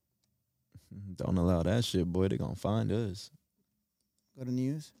 Don't allow that shit, boy. They're gonna find us. Go to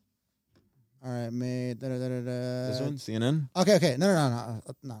news. All right, mate. This one, CNN. Okay. No.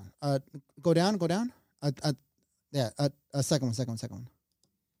 Go down. A second one.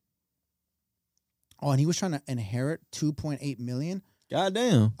 Oh, and he was trying to inherit 2.8 million. God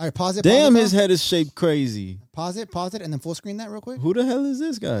damn. All right, pause it. Damn, his head is shaped crazy. Pause it, and then full screen that real quick. Who the hell is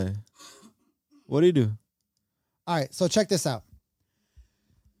this guy? What'd he do? All right, so check this out.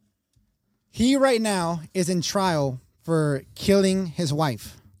 He right now is in trial for killing his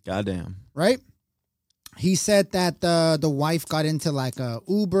wife. Goddamn. Right? He said that the wife got into like a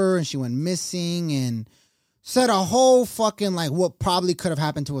Uber and she went missing and said a whole fucking like what probably could have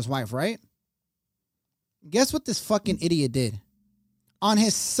happened to his wife, right? Guess what this fucking idiot did? On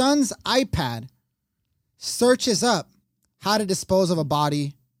his son's iPad, searches up how to dispose of a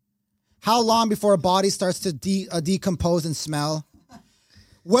body, how long before a body starts to decompose and smell,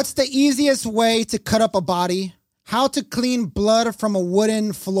 what's the easiest way to cut up a body, how to clean blood from a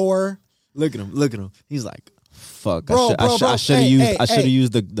wooden floor. Look at him. He's like, Fuck. Bro, I should have hey, used. hey, I should have hey.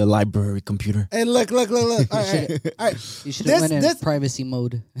 used the library computer. Hey, look. All right. You should have went in This- privacy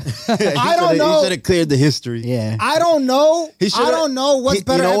mode. I don't know. He should have cleared the history. Yeah. I don't know. I don't know what's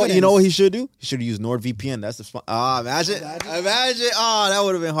better. You know what? evidence. You know what he should do? He should have used NordVPN. That's the imagine. Oh, that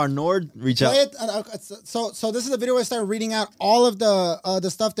would have been hard. Nord, reach out. Play it, so this is the video where I start reading out all of the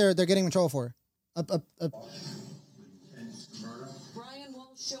stuff they're getting in trouble for. Brian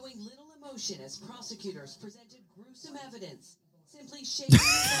Walsh showing little emotion as prosecutors presented gruesome evidence, simply shaking his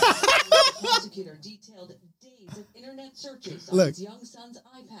head. The prosecutor detailed days of internet searches on Look. his young son's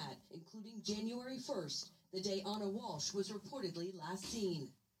iPad, including January 1st, the day Anna Walsh was reportedly last seen.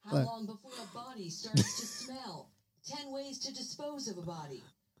 How Look. long before a body starts to smell? 10 ways to dispose of a body.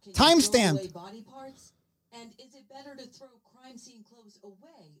 Can you Timestamp. throw away body parts? And is it better to throw crime scene clothes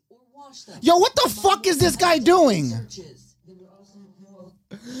away or wash them? Yo, what the fuck is this guy doing? Searches.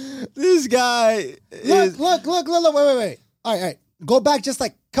 This guy is. Look, wait. All right. Go back just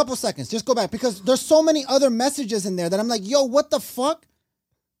like a couple seconds. Just go back because there's so many other messages in there that I'm like, yo, what the fuck?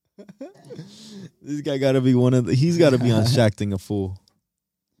 This guy got to be one of the. He's got to be on Shaq Thing a fool.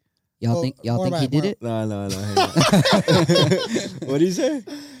 Y'all Well, think more he back, did more- it? No. What did he say?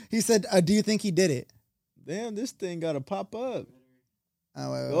 He said, do you think he did it? Damn, this thing got to pop up.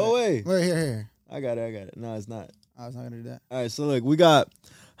 Oh, wait. Go away. Wait, here. I got it. No, it's not. I was not going to do that. All right, so look, we got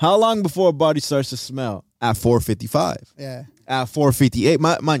how long before a body starts to smell? At 4:55. Yeah. At 4:58.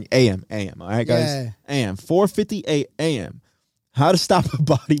 Mind you, AM. All right, guys. Yeah. AM. 4:58 AM. How to stop a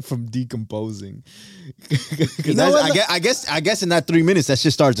body from decomposing? Because know what? I guess in that 3 minutes that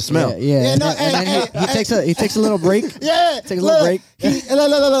shit starts to smell. Yeah, no, And then he takes a little break. Yeah. Takes a little break.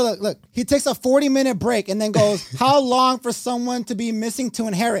 Look. He takes a 40-minute break and then goes, how long for someone to be missing to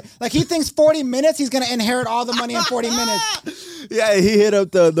inherit? Like he thinks 40 minutes, he's going to inherit all the money in 40 minutes. Yeah, he hit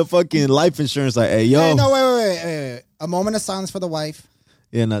up the fucking life insurance like, hey, yo. Hey, no, wait. A moment of silence for the wife.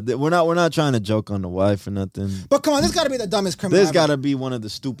 Yeah, no, we're not trying to joke on the wife or nothing. But come on, this got to be the dumbest criminal This ever. got to be one of the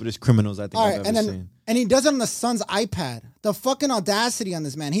stupidest criminals I think All I've right, ever and then seen. and he does it on the son's iPad. The fucking audacity on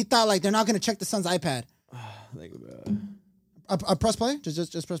this man. He thought like they're not going to check the son's iPad. Like, Press play.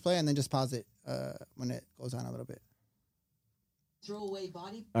 Just press play and then just pause it when it goes on a little bit. Throw away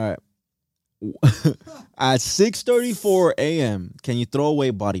body all right. At 6:34 a.m., can you throw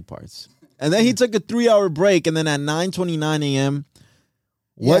away body parts? And then he took a 3-hour break, and then at 9:29 a.m.,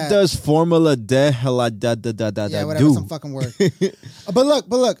 what Yeah. does formula Yeah, whatever, do? some fucking word. But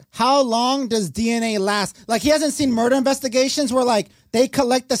look, how long does DNA last? Like he hasn't seen murder investigations where like they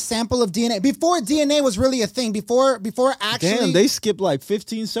collect the sample of DNA before DNA was really a thing. Before actually, Damn, they skipped like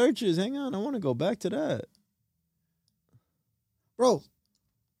 15 searches. Hang on, I want to go back to that. bro.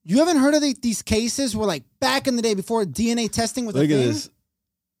 You haven't heard of these cases where like back in the day before DNA testing was a Look at thing? this.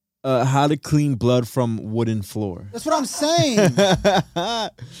 How to clean blood from wooden floor. That's what I'm saying.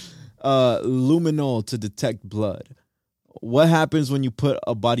 Luminol to detect blood. What happens when you put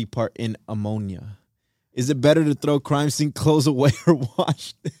a body part in ammonia? Is it better to throw crime scene clothes away or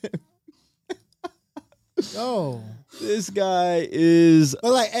wash them? Yo. This guy is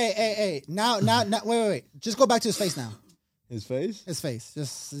But like, hey. Now, wait. Just go back to his face now. his face. His face.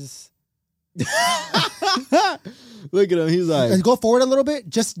 Just Look at him. He's like, go forward a little bit.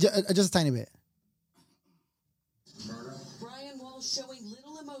 Just a tiny bit. Brian Walsh showing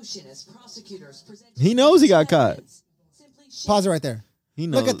little emotion as prosecutors presented. He knows he got caught. evidence, simply Pause it right there. he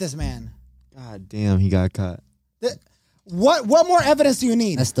knows. Look at this man. God damn, he got caught. What more evidence do you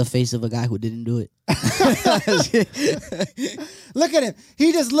need? That's the face of a guy who didn't do it. Look at him.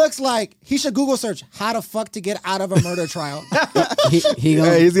 He just looks like he should Google search how the fuck to get out of a murder trial. He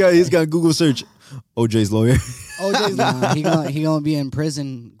gonna, Hey, he's got Google search OJ's lawyer. OJ's like, nah, he gonna be in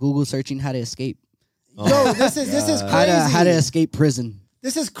prison. Google searching how to escape. yo, this is crazy. How to escape prison.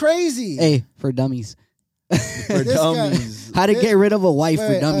 This is crazy. Hey, for dummies. For This guy- dummies. How to get rid of a wife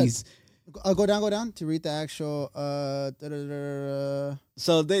Wait, for dummies. Go down to read the actual.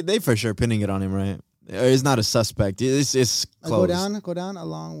 So they for sure pinning it on him, right? It's not a suspect. It's closed. Go down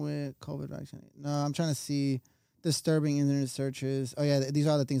along with COVID vaccine. No, I'm trying to see disturbing internet searches. Oh yeah, these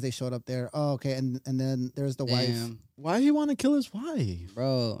are the things they showed up there. Oh okay, and then there's the wife. Damn, Why did he want to kill his wife?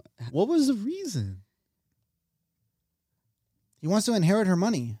 bro. What was the reason? He wants to inherit her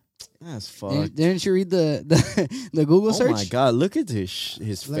money. That's fucked. Didn't you read the Google Oh search? my god! Look at his Look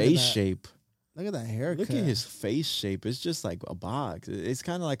at face that. shape. Look at that haircut. Look at his face shape. It's just like a box. It's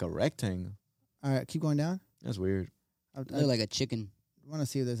kind of like a rectangle. All right, keep going down. That's weird. I Look like a chicken. want to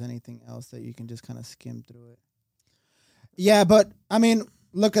see if there's anything else that you can just kind of skim through it. Yeah, but I mean,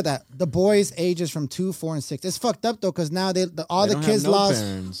 look at that. The boys' ages from 2, 4, and 6. It's fucked up though, because now all They the don't kids have no lost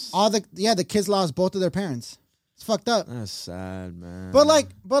parents. the kids lost both of their parents. It's fucked up. That's sad, man. But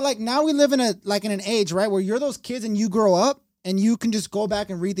like now we live in an age, right, where you're those kids and you grow up and you can just go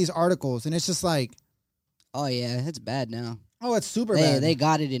back and read these articles and it's just like, Oh yeah, it's bad now. oh, it's super bad. They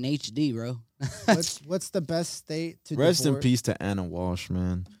got it in HD, bro. What's the best state to Rest in divorce? peace to Anna Walsh,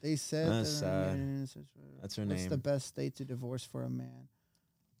 man. They said That's sad. That's her What's name. the best state to divorce for a man?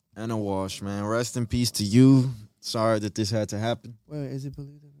 Anna Walsh, man. Rest in peace to you. Sorry that this had to happen. Wait, is it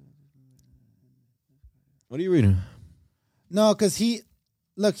believed? What are you reading? No, because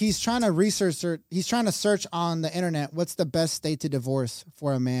he's trying to research. He's trying to search on the internet. What's the best state to divorce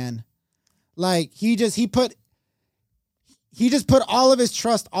for a man? Like he just put all of his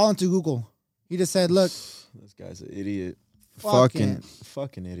trust all into Google. He just said, "Look, This guy's an idiot. Fucking-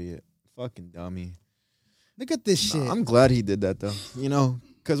 Fucking idiot. Fucking dummy. look at this shit." I'm glad he did that though. You know,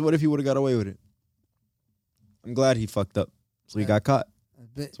 because what if he would have got away with it? I'm glad he fucked up. So he got caught.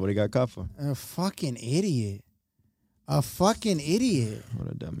 That's what he got caught for. A fucking idiot. A fucking idiot. What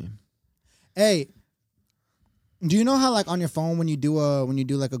a dummy. Hey, do you know how like on your phone when you do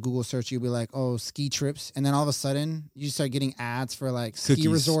like a Google search, you'll be like, oh, ski trips, and then all of a sudden you start getting ads for like ski Cookies.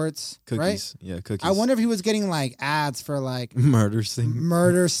 resorts, Cookies. right? Yeah, cookies. I wonder if he was getting like ads for like Murder thing.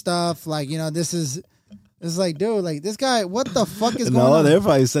 murder stuff. Like, you know, it's like, dude, like this guy, what the fuck is going No, on? they're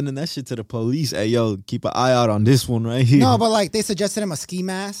probably sending that shit to the police. Hey, yo, keep an eye out on this one right here. No, but like they suggested him a ski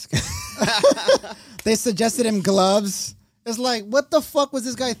mask. They suggested him gloves. It's like, what the fuck was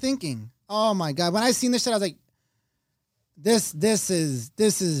this guy thinking? Oh my God. When I seen this shit, I was like, this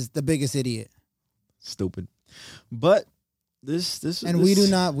is the biggest idiot. Stupid. But this And we do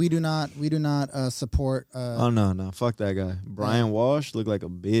not support Oh no, fuck that guy. Brian Walsh looked like a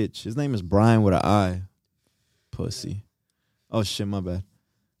bitch. His name is Brian with an I. Pussy. Oh shit, my bad.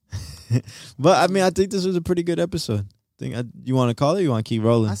 But I mean, I think this was a pretty good episode. You want to call it? Or you want to keep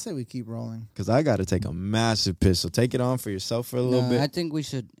rolling? I say we keep rolling. Because I got to take a massive piss. So take it on for yourself for a little bit. I think we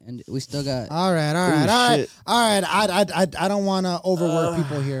should. And we still got. All right. shit. I don't want to overwork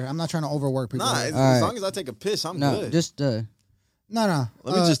people here. I'm not trying to overwork people. Nah, here. as right. long as I take a piss, I'm No, good. just No. Let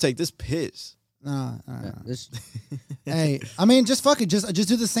me just take this piss. No. just Hey, I mean, just fuck it. Just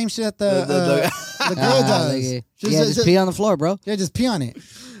do the same shit that the girl does. like, Just- just pee on the floor, bro. Yeah, just pee on it.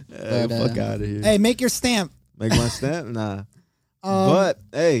 Hey, But, fuck out of here. Hey, make your stamp. Make my stamp? Nah. But,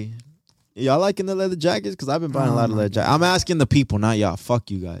 hey, y'all liking the leather jackets? Because I've been buying a lot of leather jackets. I'm asking the people, not y'all. Fuck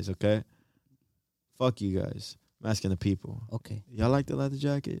you guys, okay? Fuck you guys. I'm asking the people. Okay. Y'all like the leather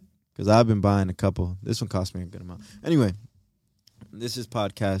jacket? Because I've been buying a couple. This one cost me a good amount. Anyway, this is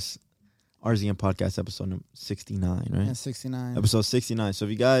podcast, RZN podcast episode number 69, right? Yeah, 69. Episode 69. So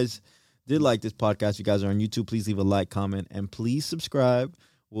if you guys did like this podcast, you guys are on YouTube, please leave a like, comment, and please subscribe.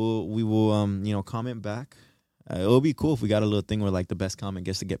 We will comment back. It'll be cool if we got a little thing where like the best comment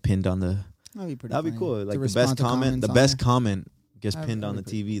gets to get pinned on the. That'd be That'd be funny. cool. To Like the respond best to comment, comments the on best there. comment gets pinned on the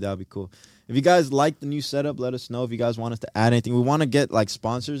TV. That'd be cool. If you guys like the new setup, let us know. If you guys want us to add anything, we want to get like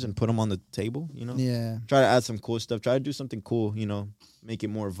sponsors and put them on the table. You know, Yeah. try to add some cool stuff. Try to do something cool. You know, make it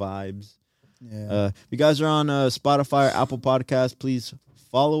more vibes. Yeah. If you guys are on Spotify or Apple Podcasts, please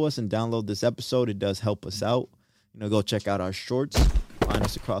follow us and download this episode. It does help us out. You know, go check out our shorts. Find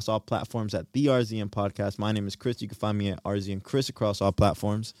us across all platforms at the RZN Podcast. My name is Chris. You can find me at RZN Chris across all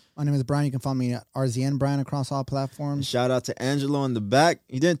platforms. My name is Brian. You can follow me at RZN Brian across all platforms. Shout out to Angelo in the back.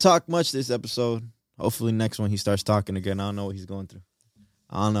 He didn't talk much this episode. Hopefully next one he starts talking again. I don't know what he's going through.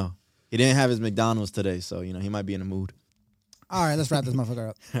 I don't know. He didn't have his McDonald's today, so, you know, he might be in a mood. All right, let's wrap this motherfucker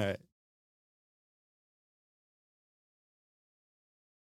up. All right.